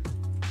 boss.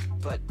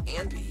 But,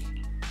 Anby...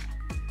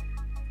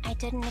 I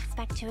didn't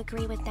expect to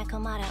agree with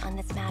Nekomata on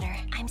this matter.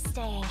 I'm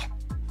staying.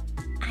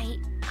 I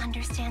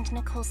understand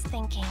Nicole's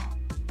thinking,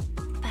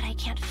 but I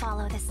can't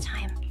follow this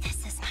time.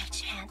 This is my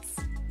chance.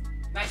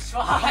 Nice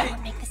try! I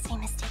won't make the same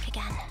mistake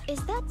again.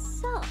 Is that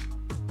so?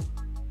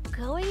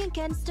 Going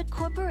against a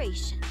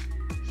corporation?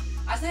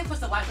 I think I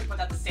pushed the Y click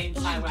button at the same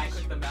time when I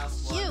clicked the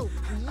mouse one. You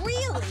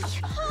really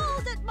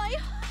pulled at my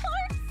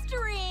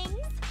heartstrings!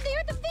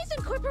 They're the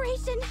Vision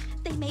Corporation!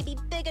 They may be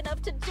big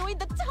enough to join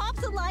the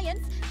TOPS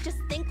Alliance! Just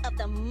think of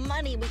the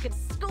money we could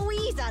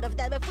squeeze out of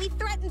them if we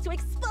threaten to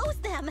expose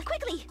them!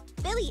 Quickly!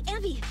 Billy,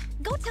 Anby,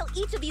 go tell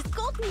each of these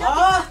gold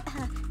nuggets,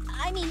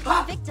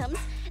 victims,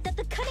 that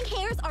the cutting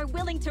hairs are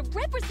willing to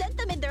represent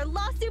them in their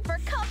lawsuit for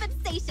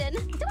compensation.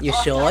 You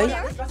sure?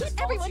 Get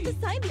everyone to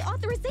sign the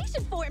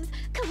authorization forms.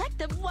 Collect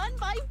them one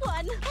by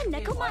one. And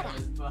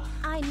Nekomata,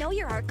 I know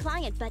you're our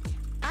client, but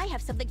I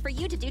have something for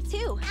you to do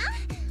too.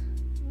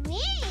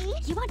 Me?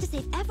 You want to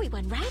save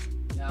everyone, right?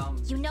 No.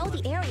 You know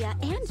the area,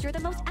 and you're the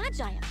most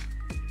agile.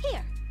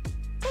 Here,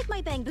 take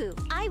my bamboo.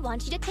 I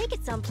want you to take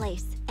it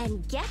someplace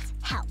and get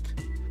help.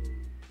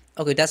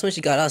 Okay, that's when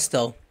she got us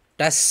though.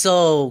 That's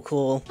so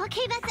cool.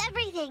 Okay, that's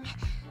everything.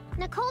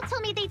 Nicole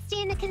told me they'd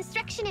stay in the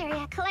construction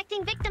area,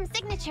 collecting victim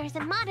signatures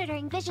and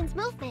monitoring Vision's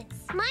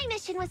movements. My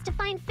mission was to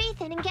find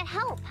Faithin and get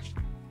help.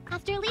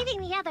 After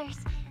leaving the others,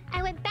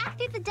 I went back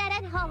through the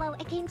dead-end hollow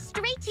and came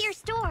straight to your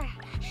store.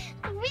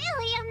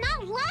 Really, I'm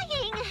not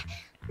lying!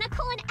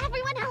 Nicole and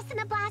everyone else in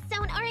the blast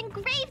zone are in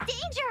grave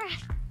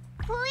danger!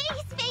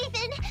 Please,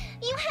 Faithin,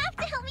 you have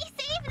to help me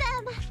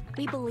save them!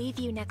 We believe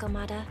you,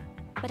 Nekomata.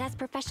 But as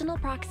professional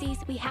proxies,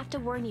 we have to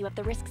warn you of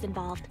the risks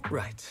involved.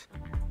 Right.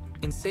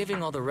 In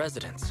saving all the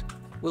residents,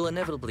 we'll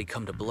inevitably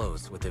come to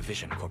blows with the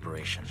Vision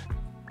Corporation.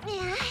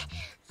 Yeah,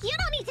 you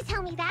don't need to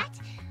tell me that.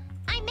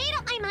 I made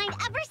up my mind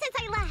ever since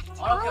I left.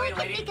 Oh, All okay,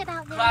 I can think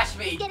about now Clash is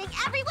me. getting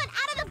everyone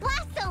out of the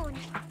blast zone.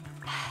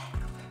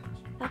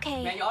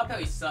 Okay. Man, your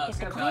auto sucks.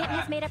 If the client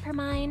has made up her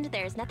mind,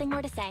 there's nothing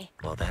more to say.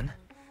 Well then,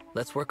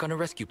 let's work on a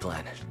rescue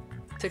plan.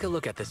 Take a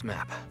look at this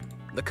map.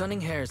 The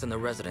Cunning Hares and the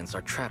residents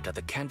are trapped at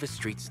the Canvas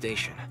Street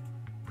station,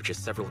 which is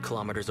several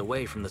kilometers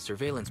away from the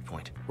surveillance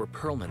point where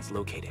Perlman's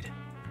located.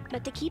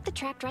 But to keep the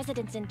trapped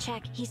residents in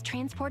check, he's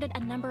transported a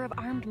number of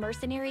armed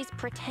mercenaries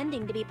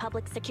pretending to be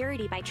public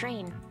security by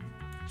train.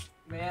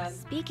 Man.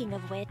 Speaking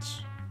of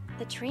which,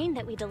 the train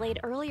that we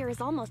delayed earlier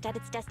is almost at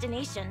its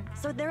destination,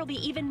 so there'll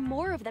be even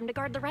more of them to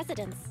guard the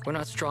residents. We're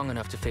not strong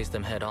enough to face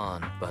them head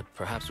on, but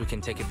perhaps we can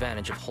take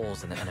advantage of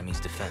holes in the enemy's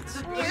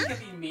defense.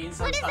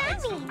 What does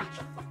that mean?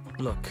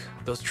 Look,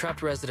 those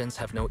trapped residents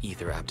have no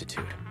ether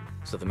aptitude,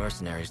 so the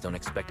mercenaries don't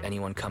expect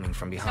anyone coming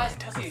from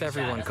behind. With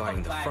everyone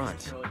guarding the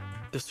front,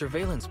 the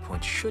surveillance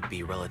point should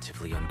be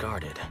relatively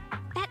unguarded.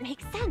 That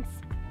makes sense.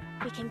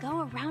 We can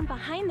go around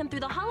behind them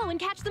through the hollow and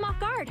catch them off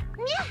guard.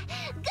 Yeah,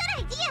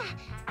 good idea.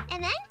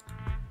 And then?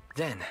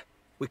 Then,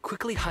 we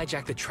quickly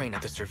hijack the train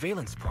at the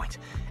surveillance point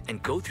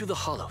and go through the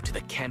hollow to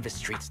the Canvas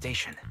Street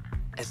station.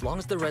 As long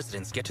as the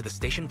residents get to the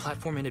station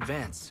platform in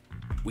advance,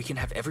 we can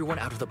have everyone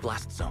out of the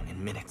blast zone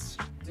in minutes.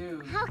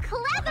 Dude. How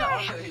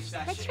clever!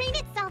 The train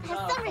itself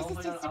has some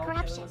resistance to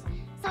corruption.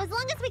 So as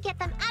long as we get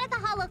them out of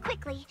the hollow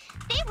quickly,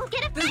 they will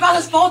get a— This battle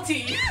is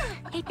faulty!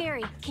 Hey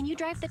Barry, can you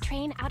drive the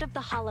train out of the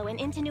hollow and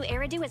into New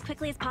Eridu as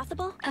quickly as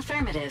possible?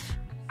 Affirmative.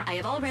 I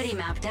have already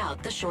mapped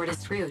out the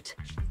shortest route.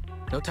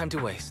 No time to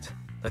waste.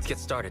 Let's get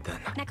started then.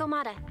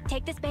 Nekomata,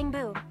 take this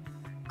bamboo.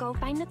 Go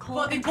find Nicole.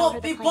 Well, they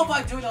both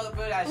are doing all the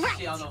good ass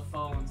shit on their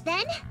phones.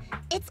 Then,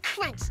 it's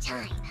crunch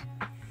time.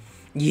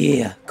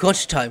 Yeah,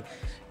 crunch time.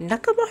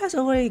 Nakamura has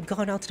already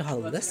gone out to the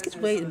hollow. Let's get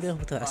right in the middle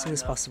with her as soon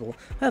as possible.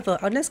 However,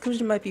 our next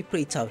collision might be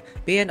pretty tough.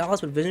 Being at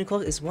odds with Vision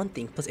Corp is one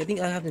thing, plus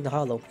everything I have in the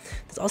hollow.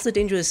 There's also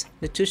dangerous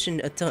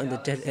nutrition attempt in the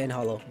dead end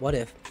hollow. What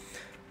if?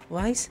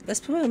 Right? Let's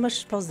put as much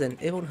as possible then.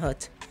 It won't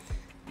hurt.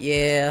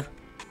 Yeah.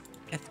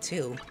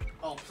 F2.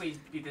 Oh, please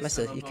be this.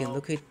 Master, you can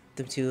locate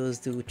the materials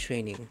through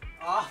training.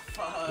 Oh,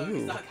 fuck.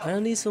 Ooh,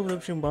 only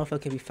solution warfare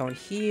can be found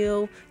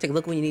here. Take a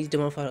look when you need to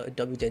modify a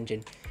W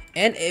dungeon.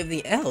 And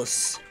everything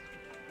else.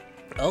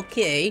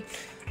 Okay.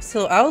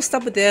 So I'll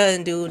stop it there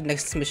and do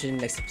next mission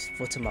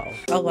for tomorrow.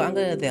 Oh well, I'm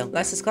gonna there.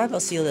 Guys, subscribe. I'll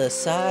see you later.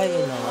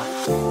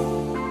 Sayonara.